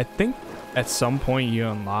 I think at some point you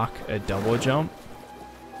unlock a double jump.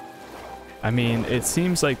 I mean, it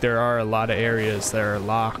seems like there are a lot of areas that are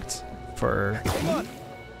locked for...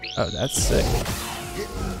 Oh, that's sick.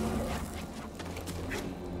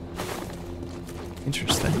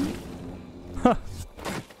 Interesting. Huh.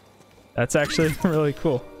 That's actually really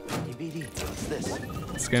cool. Hey, BD, what's this?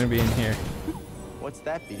 It's gonna be in here. What's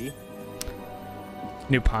that, BD?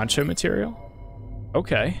 New poncho material?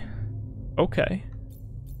 Okay. Okay.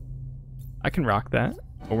 I can rock that.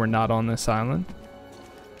 But we're not on this island.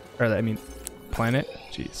 Or, I mean, planet?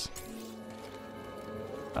 Jeez.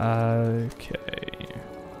 Okay.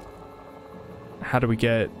 How do we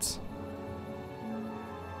get...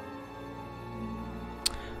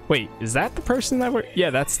 Wait, is that the person that we're... Yeah,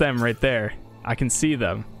 that's them right there. I can see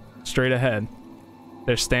them. Straight ahead.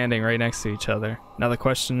 They're standing right next to each other. Now the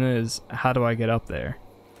question is, how do I get up there?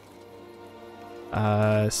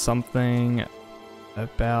 Something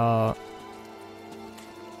about...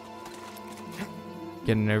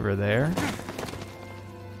 getting over there.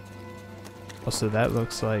 Also, that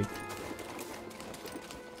looks like...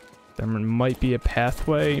 there might be a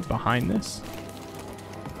pathway behind this.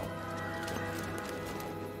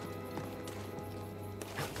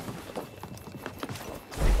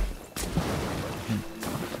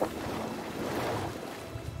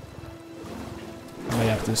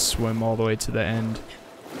 To swim all the way to the end.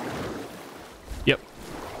 Yep,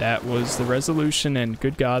 that was the resolution, and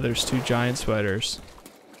good God, there's 2 giant spiders.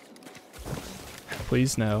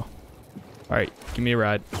 Please no. Alright, give me a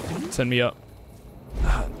ride. Send me up.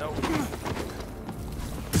 No.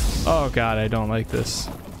 Oh God, I don't like this.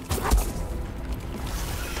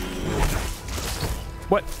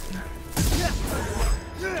 What?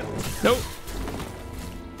 Nope.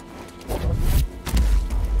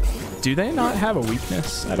 Do they not have a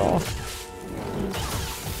weakness at all?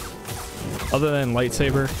 Other than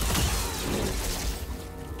lightsaber?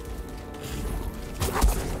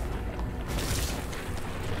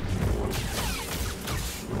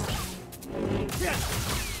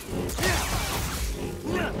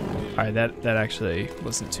 Alright, that actually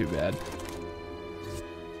wasn't too bad.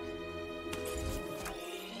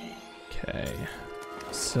 Okay.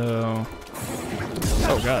 So...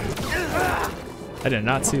 oh God. I did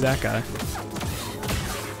not see that guy.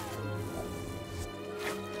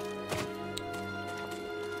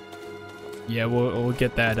 Yeah, we'll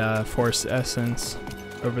get that force essence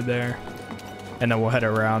over there, and then we'll head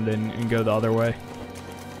around and go the other way.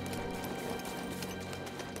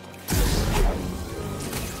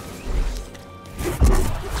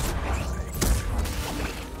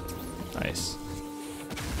 Nice.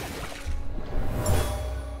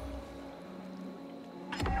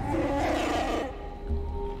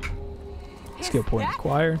 Skill point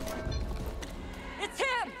acquired. It's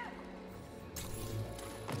him.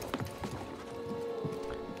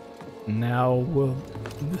 Now will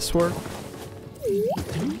this work?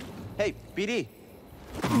 Hey, BD.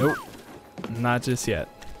 Nope. Not just yet.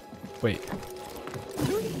 Wait.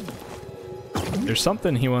 There's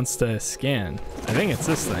something he wants to scan. I think it's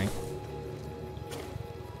this thing.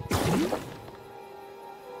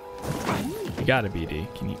 You got it,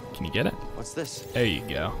 BD. Can you get it? What's this? There you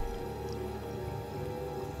go.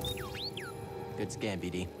 Good scan,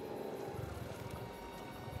 BD.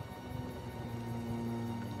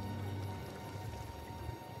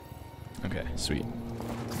 Okay, sweet.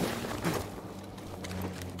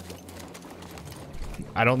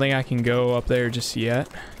 I don't think I can go up there just yet,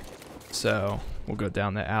 so we'll go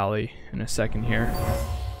down the alley in a second here.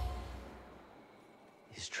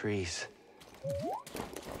 These trees.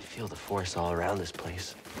 I feel the force all around this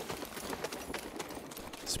place.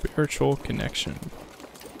 Spiritual connection.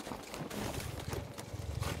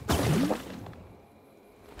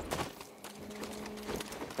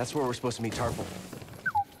 That's where we're supposed to meet Tarple.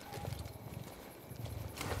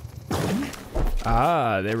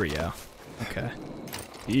 Ah, there we go. Okay.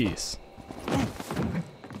 Jeez.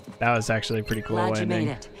 That was actually a pretty cool Glad landing. you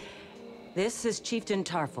made it. This is Chieftain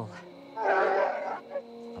Tarful.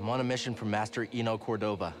 I'm on a mission from Master Eno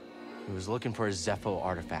Cordova, who was looking for a Zepho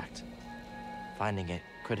artifact. Finding it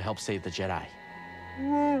could help save the Jedi.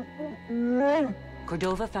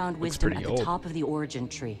 Cordova found wisdom at the old. top of the origin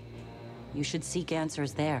tree. You should seek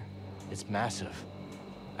answers there. It's massive.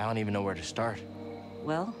 I don't even know where to start.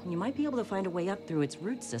 Well, you might be able to find a way up through its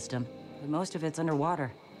root system, but most of it's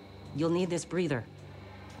underwater. You'll need this breather.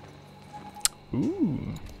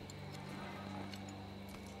 Ooh.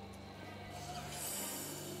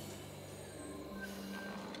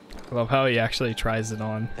 I love how he actually tries it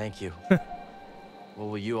on. Thank you. What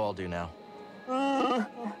will you all do now?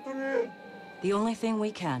 The only thing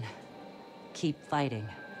we can. Keep fighting.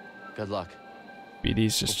 Good luck.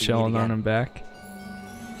 BD's just Hope we meet chilling on again. him back.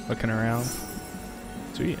 Looking around.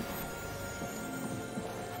 Sweet.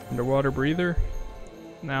 Underwater breather.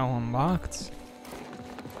 Now unlocked.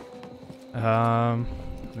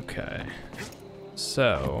 Okay.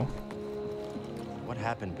 So, What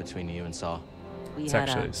happened between you and Saw? We let's had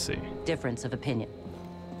actually a see. difference of opinion.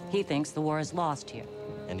 He thinks the war is lost here.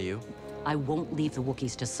 And you? I won't leave the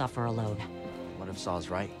Wookiees to suffer alone. What if Saw's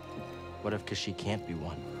right? What if Kashyyyk can't be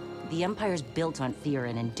won? The Empire's built on fear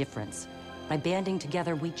and indifference. By banding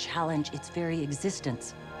together, we challenge its very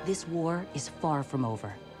existence. This war is far from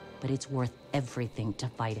over, but it's worth everything to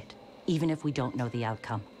fight it, even if we don't know the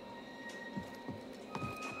outcome.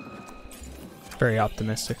 Very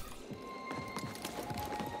optimistic.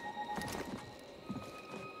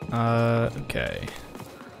 Okay.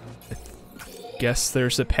 I guess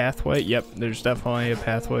there's a pathway. Yep, there's definitely a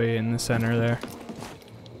pathway in the center there.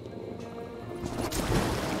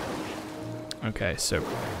 Okay, so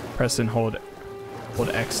press and hold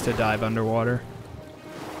X to dive underwater.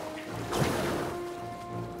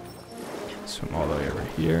 Swim all the way over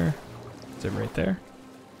here. Is it right there?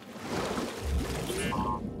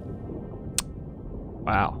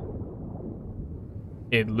 Wow.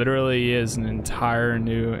 It literally is an entire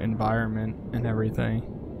new environment and everything.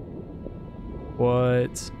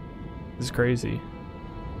 What? This is crazy.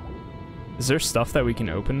 Is there stuff that we can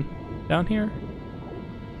open down here?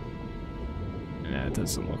 Nah, it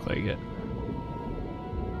doesn't look like it.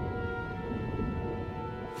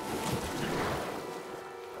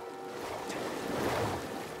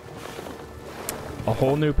 A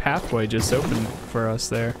whole new pathway just opened for us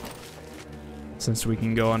there. Since we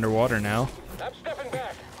can go underwater now. I'm stepping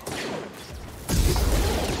back.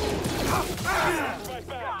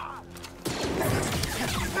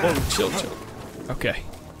 Oh, chill. Okay.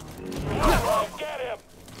 Get him.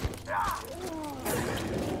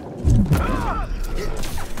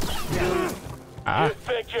 Ah. You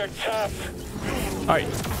think you're tough? Alright.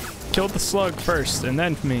 Kill the slug first, and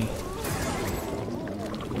then me.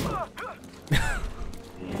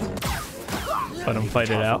 Let him fight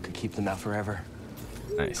it out. Could keep them out forever.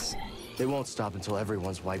 Nice. They won't stop until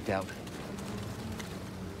everyone's wiped out.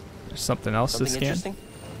 There's something else Something to scan? interesting?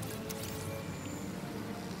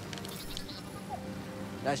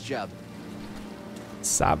 Nice job.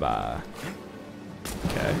 Saba.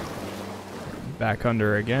 Okay. Back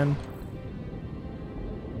under again.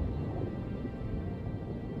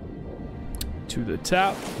 To the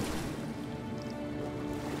top.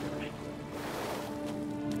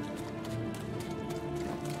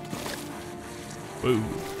 Woo.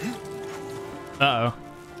 Uh-oh.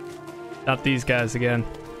 Not these guys again.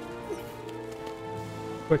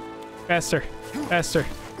 Quick. Faster. Faster.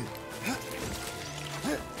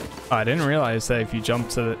 Oh, I didn't realize that if you jump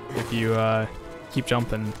to the, if you keep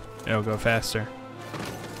jumping, it'll go faster.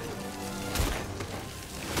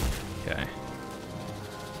 Okay. I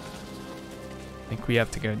think we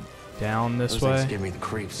have to go down this Those way. things give me the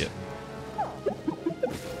creeps. Yep.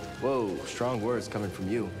 Whoa, strong words coming from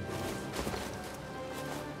you.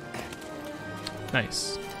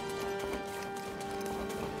 Nice.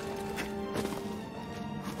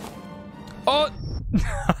 Oh!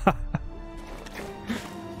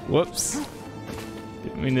 Whoops.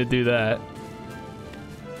 Didn't mean to do that.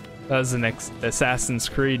 That was an Assassin's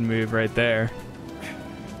Creed move right there.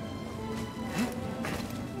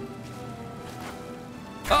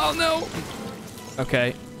 Oh no!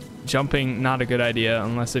 Okay. Jumping, not a good idea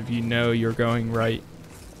unless if you know you're going right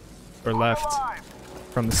or left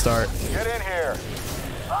from the start. Get in here.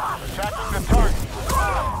 Attacking the target.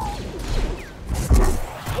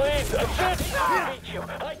 Please, assist. I'll beat you.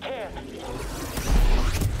 I can.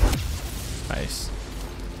 Nice.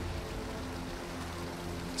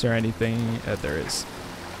 Is there anything? There is.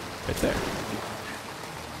 Right there.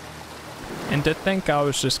 And to think I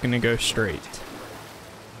was just gonna go straight.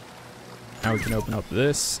 Now we can open up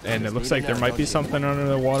this, and it looks like there might be something under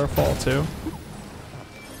the waterfall too.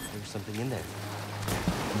 There's something in there.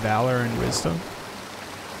 Valor and wisdom.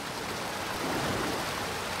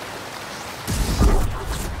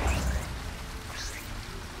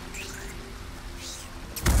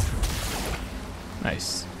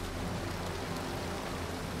 Nice.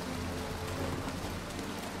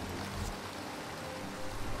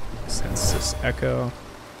 Census echo.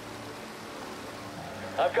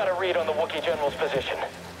 I've got a read on the Wookiee General's position.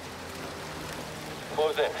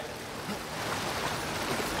 Close in.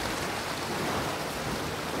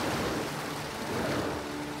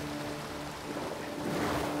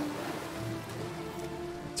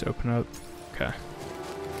 Let's open up. Okay.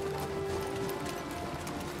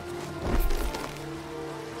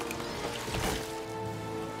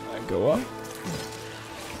 I go up.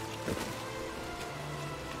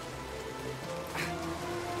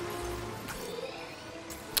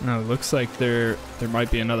 Oh, it looks like there might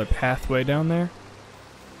be another pathway down there.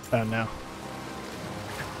 Oh no.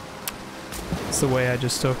 It's the way I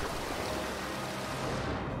just took.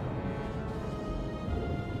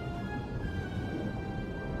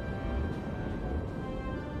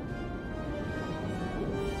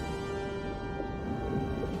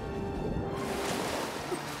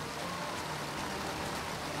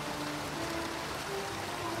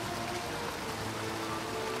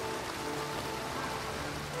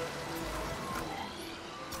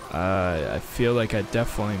 I feel like I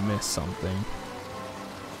definitely missed something.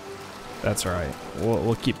 That's alright.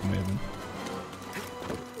 We'll keep moving.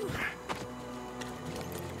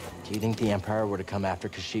 Do you think the Empire would have come after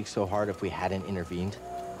Kashyyyk so hard if we hadn't intervened?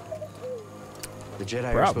 The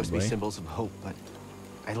Jedi are supposed to be symbols of hope, but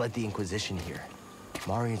I led the Inquisition here.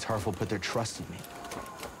 Mari and Tarful put their trust in me.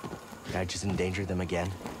 Did I just endanger them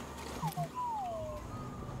again?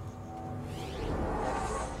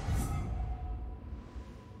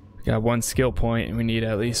 Got one skill point and we need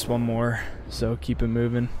at least one more, so keep it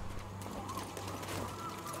moving.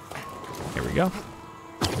 Here we go.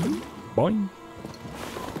 Boing.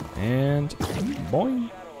 And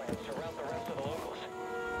boing.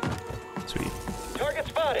 Sweet. Target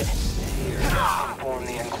spotted. Inform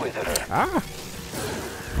the Inquisitor. Ah.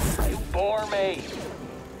 You bore me.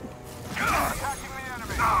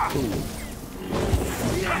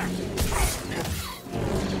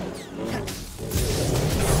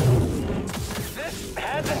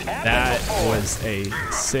 That was a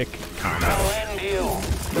sick combo.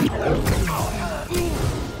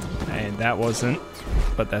 And that wasn't,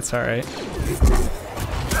 but that's alright.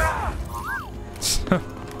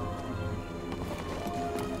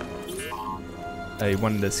 I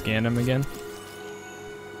wanted to scan him again.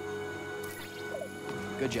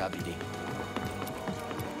 Good job, BD.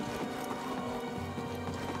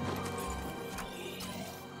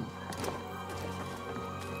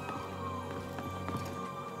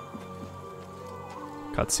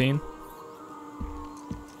 Cutscene?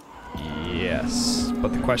 Yes,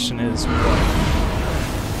 but the question is what?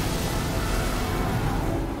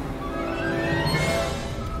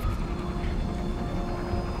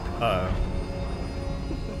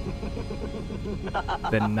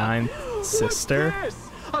 The ninth sister? What's this?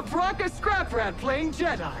 A Bracca scrap rat playing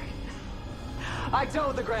Jedi. I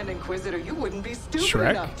told the Grand Inquisitor you wouldn't be stupid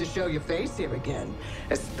enough to show your face here again,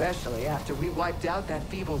 especially after we wiped out that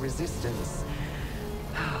feeble resistance.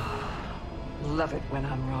 Love it when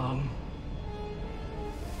I'm wrong.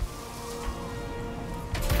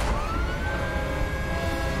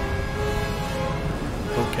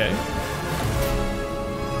 Okay.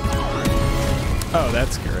 Oh,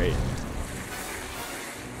 that's great.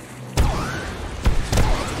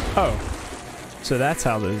 Oh, so that's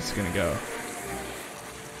how this is gonna go.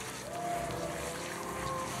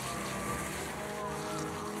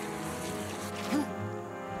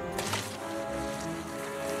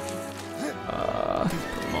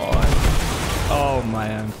 Come on. Oh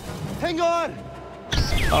man. Hang on.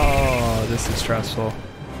 Oh, this is stressful.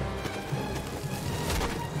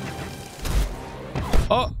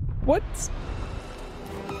 Oh, what?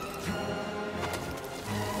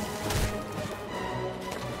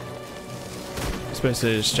 Supposed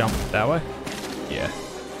to just jump that way? Yeah.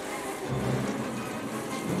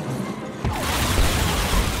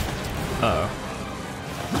 Uh-oh.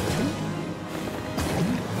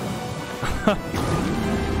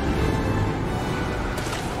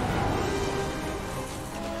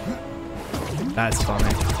 That's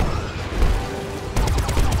funny.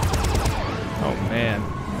 Oh man.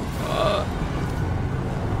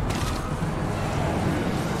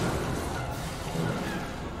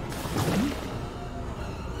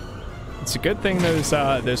 It's a good thing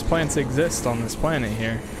those plants exist on this planet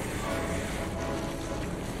here.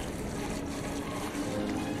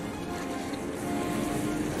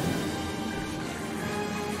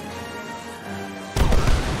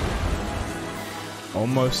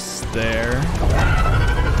 Almost there.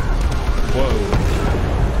 Whoa.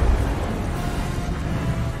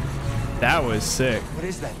 That was sick. What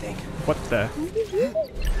is that thing? What the?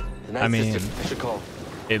 I mean,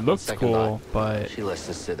 it looks cool, but she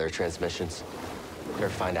listens to their transmissions. Better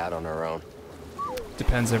find out on her own.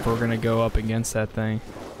 Depends if we're gonna go up against that thing.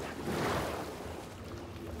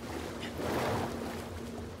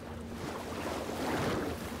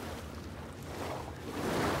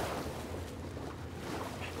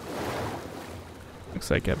 Looks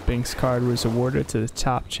like a Binks card was awarded to the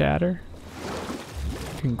top chatter.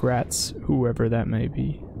 Congrats, whoever that may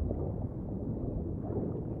be.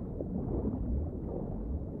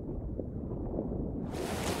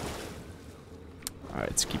 Alright,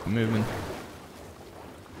 let's keep moving.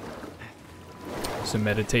 There's a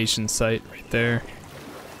meditation site right there.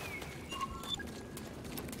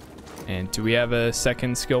 And do we have a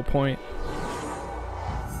second skill point?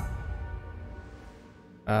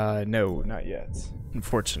 No, not yet.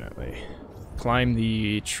 Unfortunately. Climb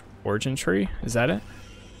the origin tree? Is that it?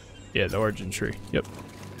 Yeah, the origin tree. Yep.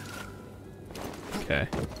 Okay.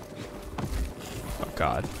 Oh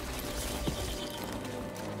god.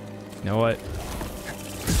 You know what?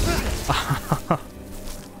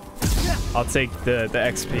 I'll take the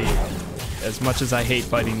XP. As much as I hate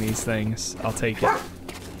fighting these things, I'll take it.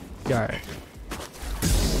 Alright.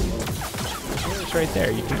 It's right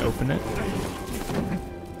there. You can open it.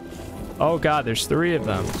 Oh god, there's 3 of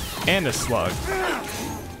them. And a slug.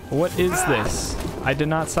 What is this? I did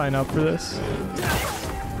not sign up for this.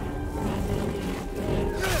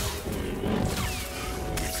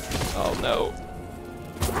 Oh no.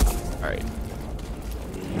 Alright.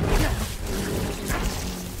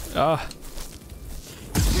 Ah.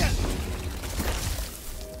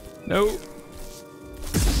 No.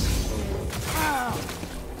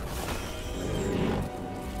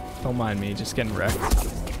 Don't mind me, just getting wrecked.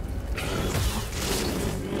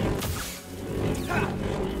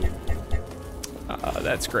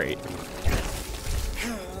 That's great.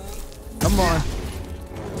 Come on.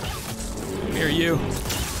 Come here, you.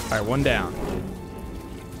 Alright, 1 down.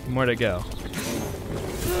 More to go.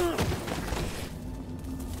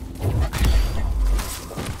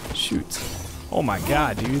 Shoot. Oh my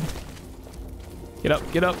god, dude. Get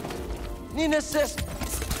up, get up. Need an assist.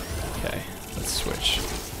 Okay, let's switch.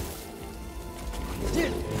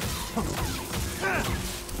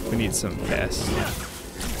 We need some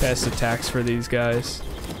fast attacks for these guys.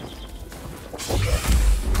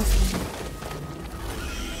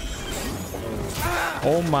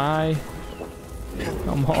 Oh my.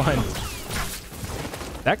 Come on.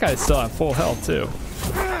 That guy still at full health too.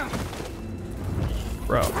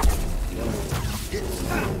 Bro.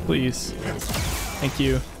 Please. Thank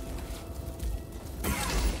you.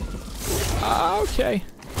 Okay.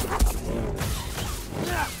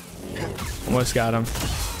 Almost got him.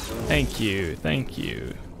 Thank you. Thank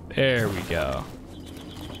you. There we go.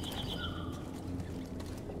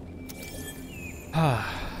 I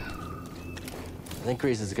think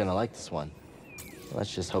Grease is gonna like this one.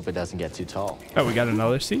 Let's just hope it doesn't get too tall. Oh, we got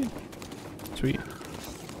another seed? Sweet.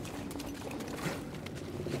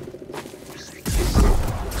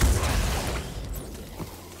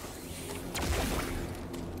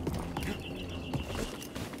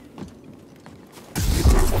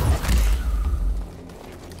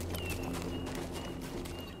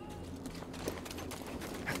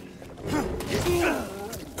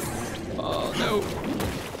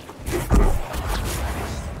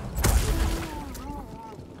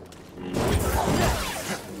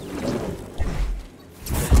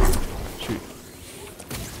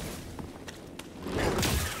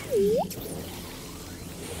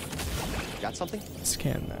 Got something?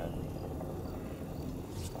 Scan that.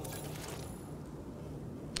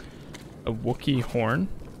 A Wookiee horn?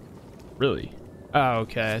 Really? Oh,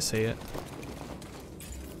 okay, I see it.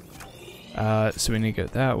 So we need to go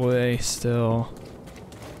that way still.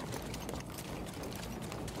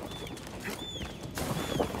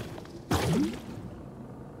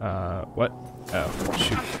 What? Oh,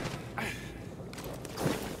 shoot.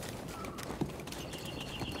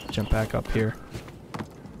 Jump back up here.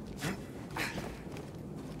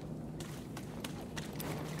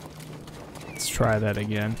 Let's try that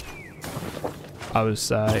again. I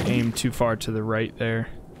was aimed too far to the right there.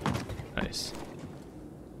 Nice.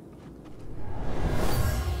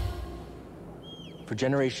 For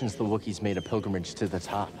generations, the Wookiees made a pilgrimage to the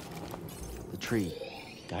top. The tree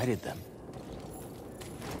guided them.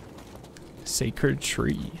 Sacred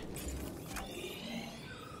tree.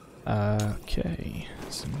 Okay,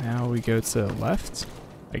 so now we go to the left,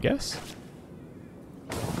 I guess.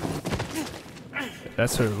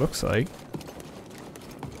 That's what it looks like.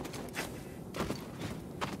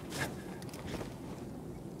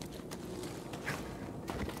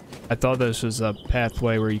 I thought this was a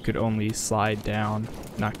pathway where you could only slide down,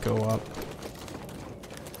 not go up.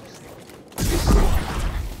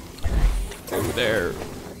 Over there.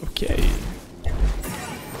 Okay.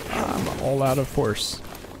 I'm all out of force.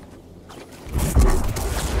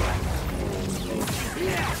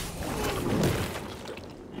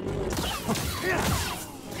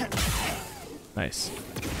 Nice.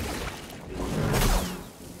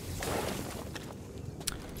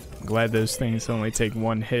 I'm glad those things only take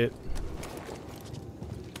one hit.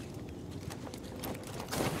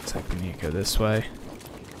 Looks like we need to go this way.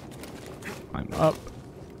 I'm up.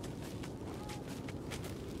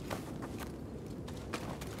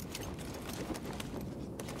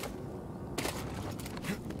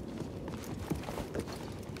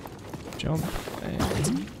 Jump,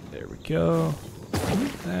 and there we go.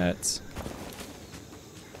 That.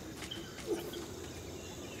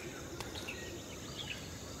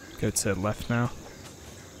 Go to the left now.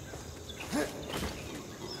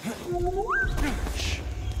 Shh.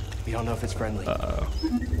 We don't know if it's friendly. Uh-oh.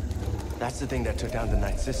 That's the thing that took down the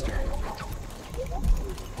Night Sister.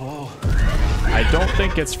 Whoa. I don't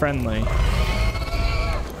think it's friendly.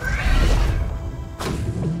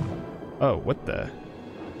 Oh, what the?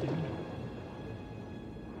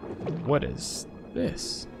 What is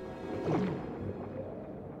this?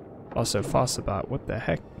 Also, Fossabot, what the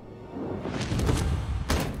heck?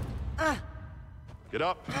 Get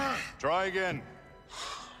up. Try again.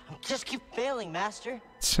 Just keep failing, Master.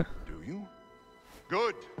 Do you?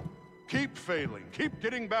 Good. Keep failing. Keep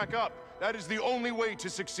getting back up. That is the only way to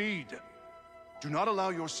succeed. Do not allow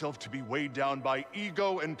yourself to be weighed down by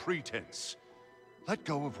ego and pretense. Let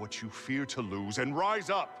go of what you fear to lose and rise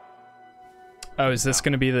up. Oh, is this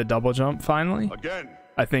going to be the double jump finally? Again.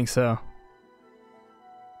 I think so.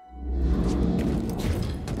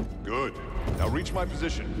 Good. Now reach my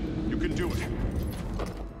position. You can do it.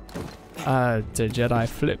 The Jedi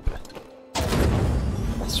flip.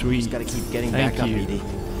 Sweet. Just gotta keep getting Thank back up, you. ED.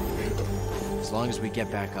 As long as we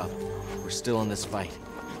get back up, we're still in this fight.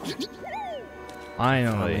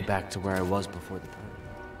 Finally. I'm back to where I was before the party.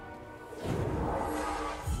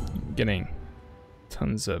 Getting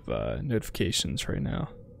tons of notifications right now.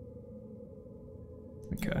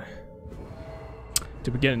 Okay.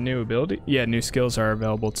 Did we get a new ability? Yeah, new skills are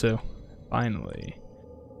available too. Finally.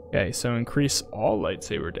 Okay, so increase all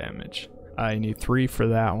lightsaber damage. I need 3 for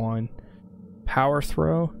that one. Power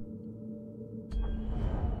throw.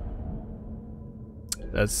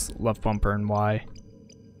 That's left bumper and Y.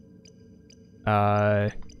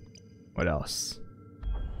 What else?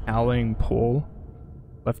 Howling pull.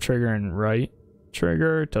 Left trigger and right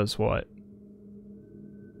trigger does what?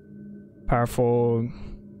 Powerful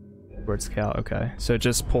word scout. Okay, so it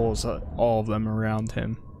just pulls all of them around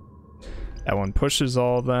him. That one pushes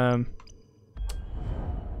all of them.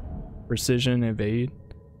 Precision, evade.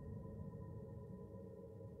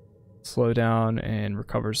 Slow down and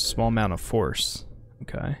recovers a small amount of force.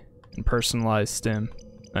 Okay. And personalized stim.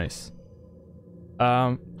 Nice.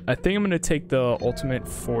 I think I'm gonna take the ultimate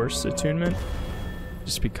force attunement.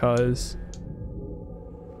 Just because.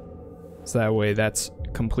 So that way that's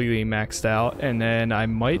completely maxed out. And then I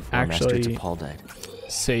might actually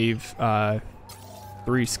save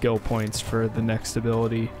 3 skill points for the next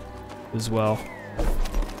ability as well.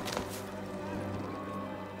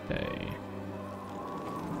 Okay.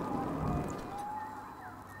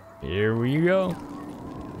 Here we go.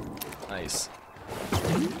 Nice.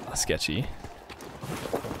 Sketchy.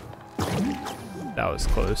 That was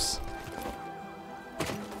close.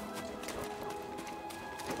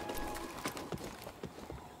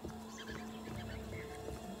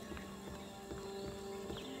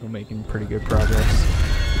 We're making pretty good progress.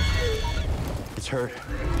 It's hurt.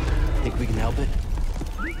 Think we can help it?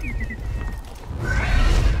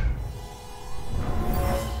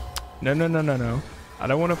 No, no, no, no, no. I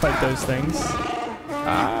don't want to fight those things.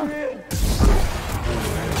 Ah. I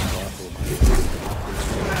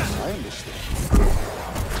understand.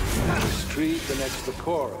 Street the next the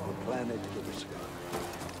core of the planet to the sky.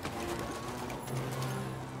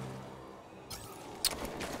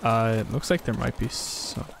 It looks like there might be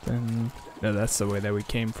something. No, that's the way that we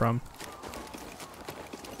came from.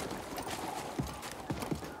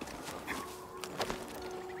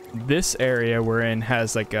 This area we're in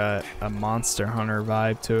has like a Monster Hunter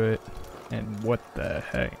vibe to it. And what the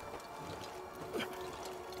heck?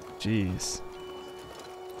 Jeez.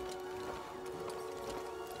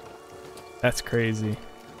 That's crazy.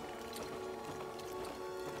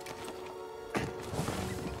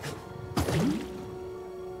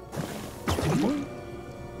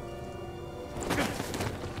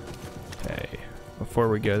 Okay, before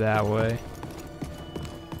we go that way,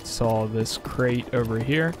 let's saw this crate over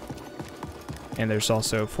here. And there's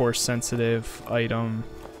also a force-sensitive item.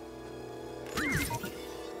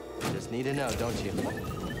 Just need to know, don't you?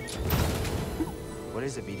 What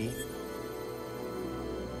is it, BD?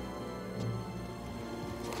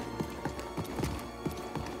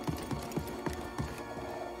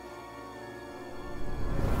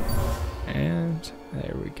 And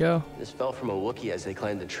there we go. This fell from a Wookiee as they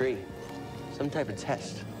climbed the tree. Some type of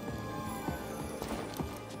test.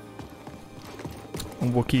 A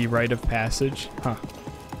Wookiee rite of passage? Huh.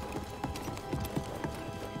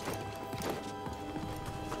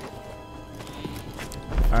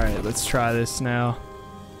 Alright, let's try this now.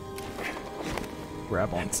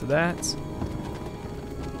 Grab onto that.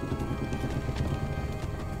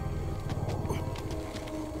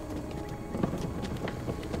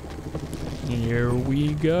 Here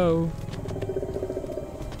we go.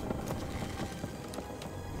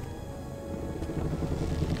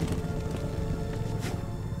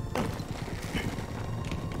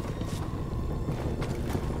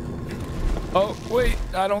 Oh, wait,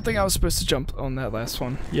 I don't think I was supposed to jump on that last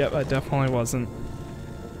one. Yep, I definitely wasn't.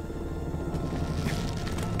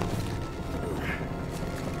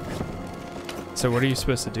 So what are you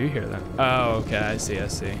supposed to do here then? Oh, okay, I see, I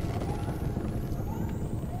see.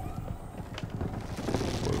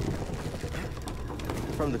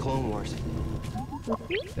 From the Clone Wars.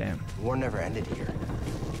 Damn. The war never ended here.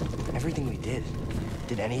 Everything we did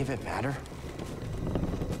any of it matter?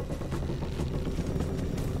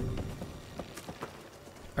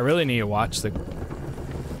 I really need to watch the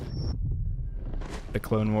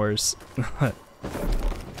Clone Wars.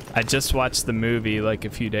 I just watched the movie like a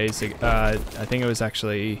few days ago. I think it was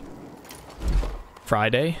actually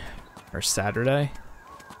Friday or Saturday.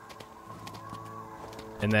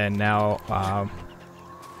 And then now I'm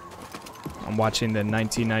watching the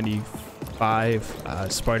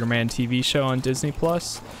 1995 Spider-Man TV show on Disney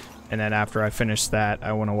Plus. And then after I finish that,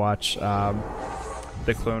 I want to watch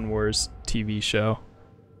the Clone Wars TV show.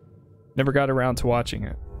 Never got around to watching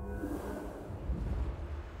it.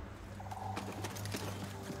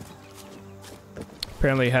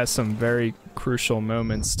 Apparently it has some very crucial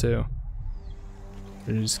moments too.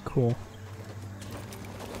 It is cool.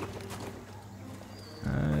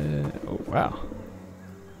 Oh wow.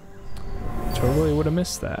 Totally would have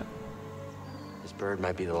missed that. This bird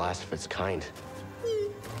might be the last of its kind.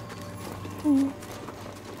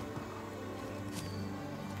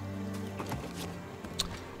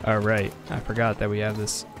 Alright, I forgot that we have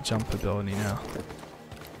this jump ability now.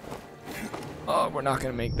 Oh, we're not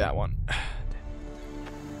gonna make that one.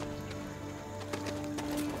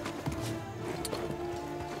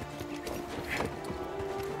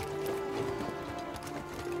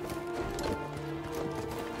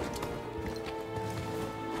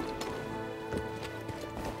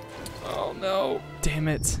 Oh no, damn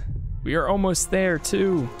it. We are almost there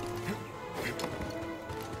too.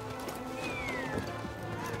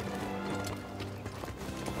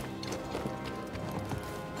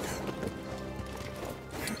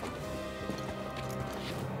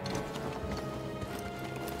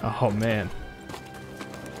 Oh man.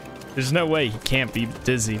 There's no way he can't be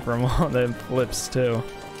dizzy from all them flips too.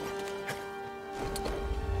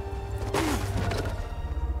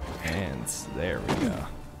 And there we go.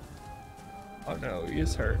 Oh no, he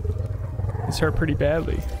is hurt. He's hurt pretty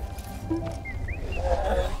badly. We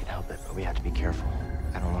can help it, but we have to be careful.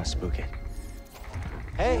 I don't want to spook it.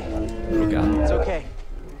 Hey! Oh god. It's okay.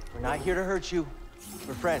 We're not here to hurt you.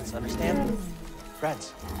 We're friends, understand?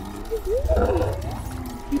 Friends.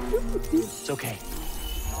 It's okay.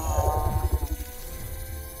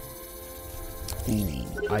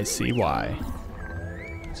 I see why.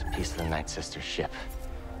 It's a piece of the Night Sister's ship.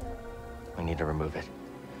 We need to remove it.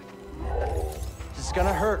 This is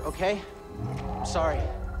gonna hurt, okay? I'm sorry.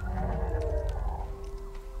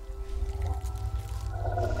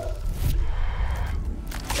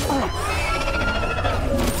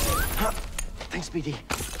 Thanks, BD.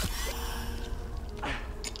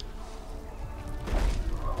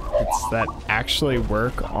 Does that actually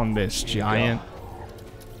work on this giant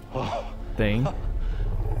thing?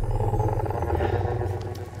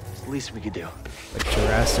 It's the least we could do. Like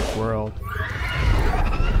Jurassic World.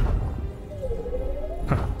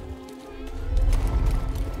 Huh.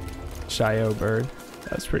 Shio bird.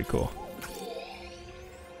 That's pretty cool.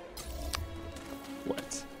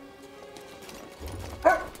 What?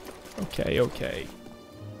 Okay, okay.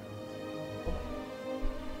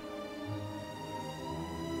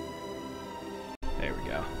 There we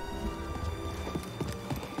go.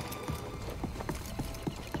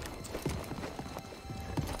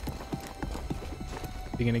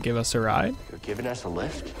 You gonna give us a ride? Your giving us a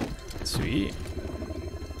lift? Sweet.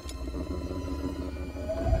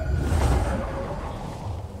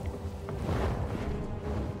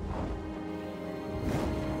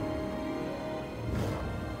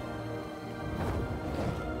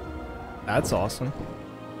 That's awesome.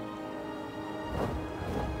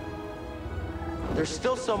 There's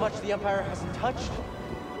still so much the Empire hasn't touched.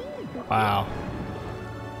 Wow.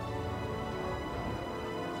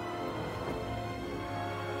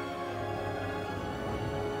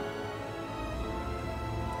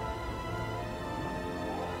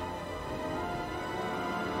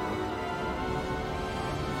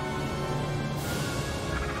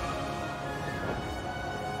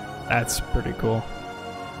 That's pretty cool.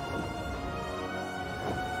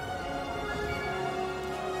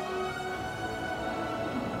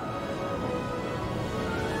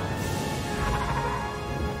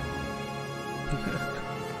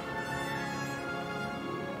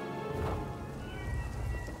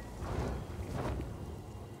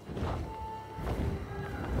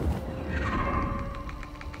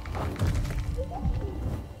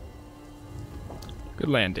 Good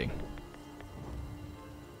landing.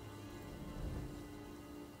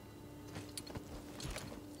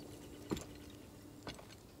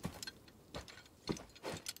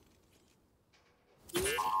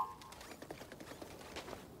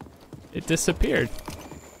 It disappeared.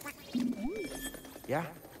 Yeah,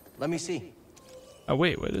 let me see. Oh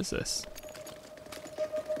wait, what is this?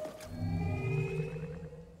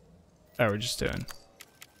 Oh, we're just doing.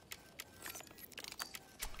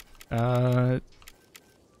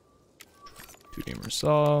 2D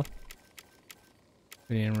resolve.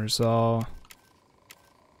 3D resolve.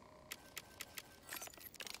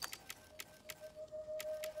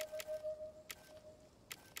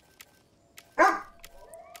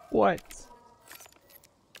 What?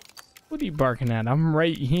 What are you barking at? I'm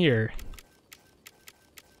right here.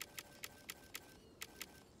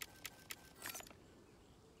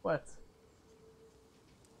 What?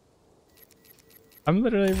 I'm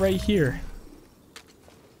literally right here.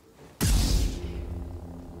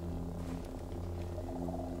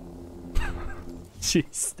 She's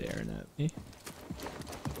staring at me.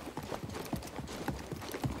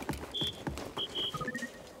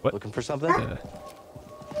 What? Looking for something?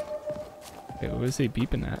 Wait, what was he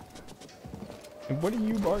beeping at? And what are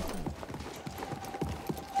you barking?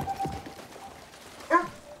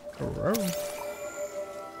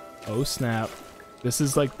 Oh snap. This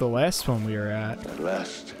is like the last one we were at. At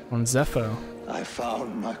last. On Zepho. I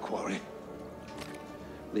found my quarry.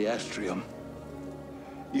 The Astrium.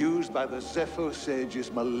 Used by the Zepho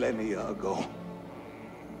sages millennia ago.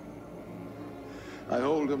 I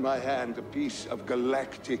hold in my hand a piece of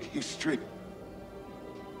galactic history.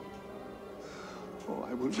 Oh,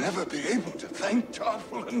 I will never be able to thank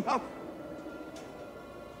Tarful enough.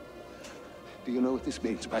 Do you know what this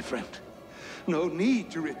means, my friend? No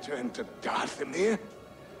need to return to Darthamir.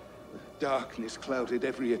 Darkness clouded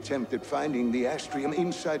every attempt at finding the Astrium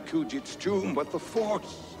inside Kujit's tomb, but the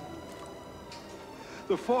Force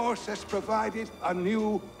has provided a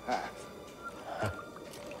new path.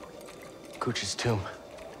 Kujit's tomb.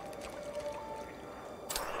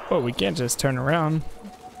 Oh, we can't just turn around.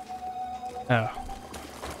 Oh.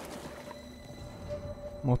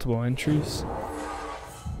 Multiple entries.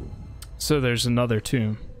 So there's another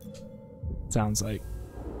tomb. Sounds like.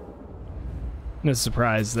 No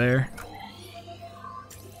surprise there.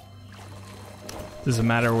 Does it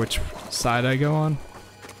matter which side I go on?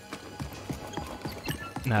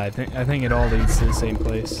 No, I think it all leads to the same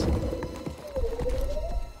place.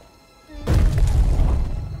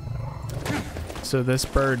 So this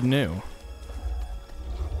bird knew.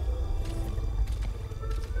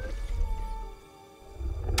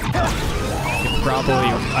 It probably,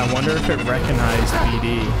 I wonder if it recognized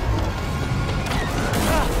BD.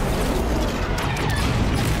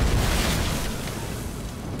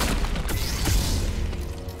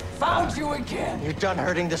 Found you again. You're done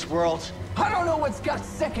hurting this world. I don't know what's got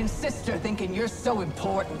second sister thinking you're so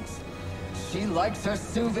important. She likes her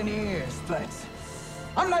souvenirs, but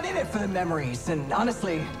I'm not in it for the memories, and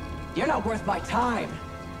honestly, you're not worth my time.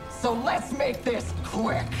 So let's make this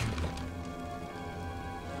quick.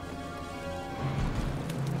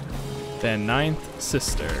 The ninth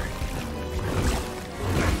sister.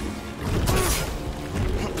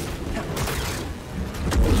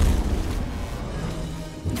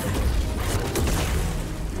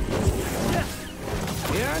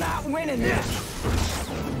 You're not winning this.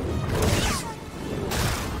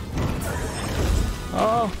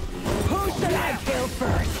 Oh. Who should I kill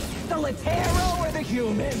first? The Latero or the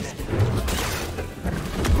human?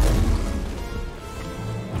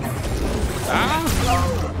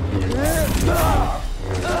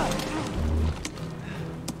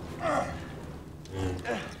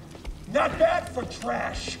 Not bad for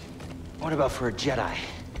trash. What about for a Jedi?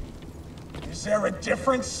 Is there a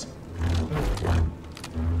difference?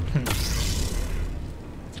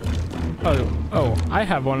 Oh, I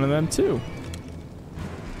have one of them too.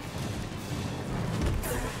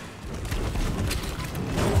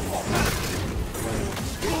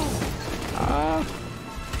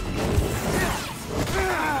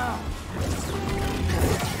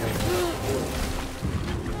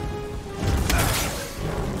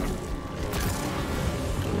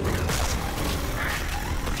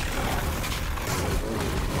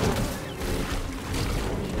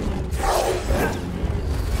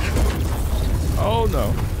 Oh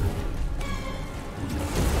no.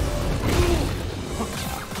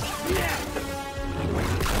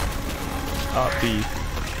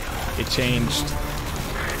 It changed.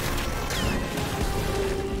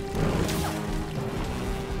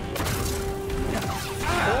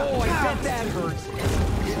 Oh, I bet that hurts.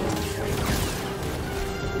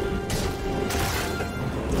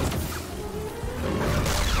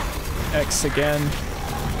 X again.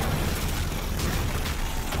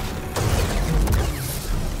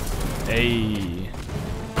 Hey,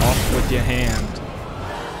 off with your hand.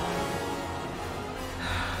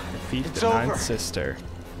 Defeat the ninth sister.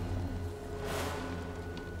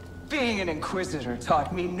 Being an Inquisitor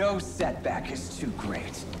taught me no setback is too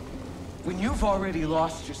great. When you've already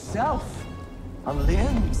lost yourself, a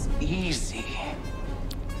limb's easy.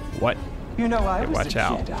 What? You know, I was watch a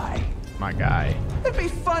out. Jedi. My guy. It'd be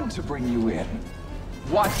fun to bring you in.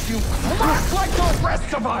 Watch you crack like the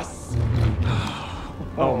rest of us!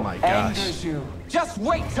 Oh my gosh. Angers you. Just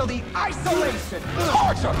wait till the isolation,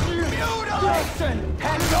 torture, mutilation,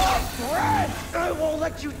 and your threats! I won't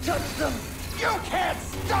let you touch them! You can't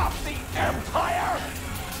stop the Empire!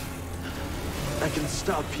 I can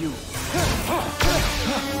stop you.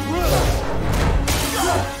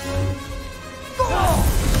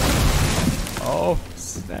 Oh,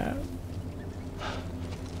 snap.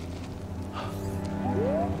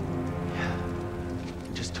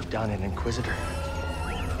 Just took down an Inquisitor.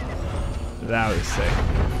 That was sick.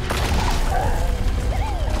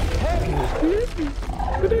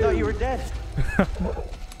 I thought you were dead.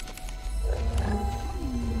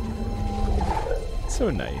 So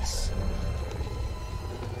nice.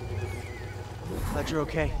 Glad you're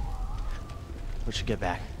okay. We should get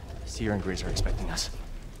back. Seer and Grease are expecting us.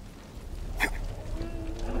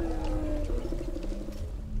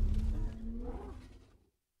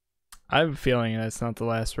 I have a feeling that's not the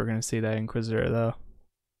last we're gonna see that Inquisitor though.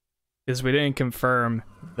 Because we didn't confirm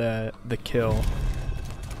the kill.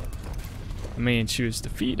 I mean, she was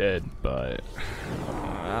defeated, but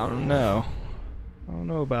I don't know. I don't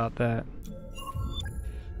know about that.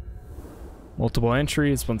 Multiple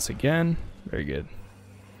entries once again. Very good.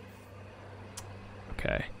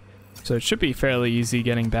 Okay. So it should be fairly easy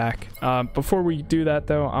getting back. Before we do that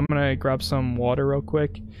though, I'm gonna grab some water real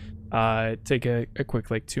quick. Take a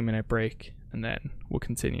quick like 2-minute break and then we'll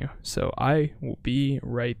continue. So I will be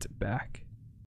right back.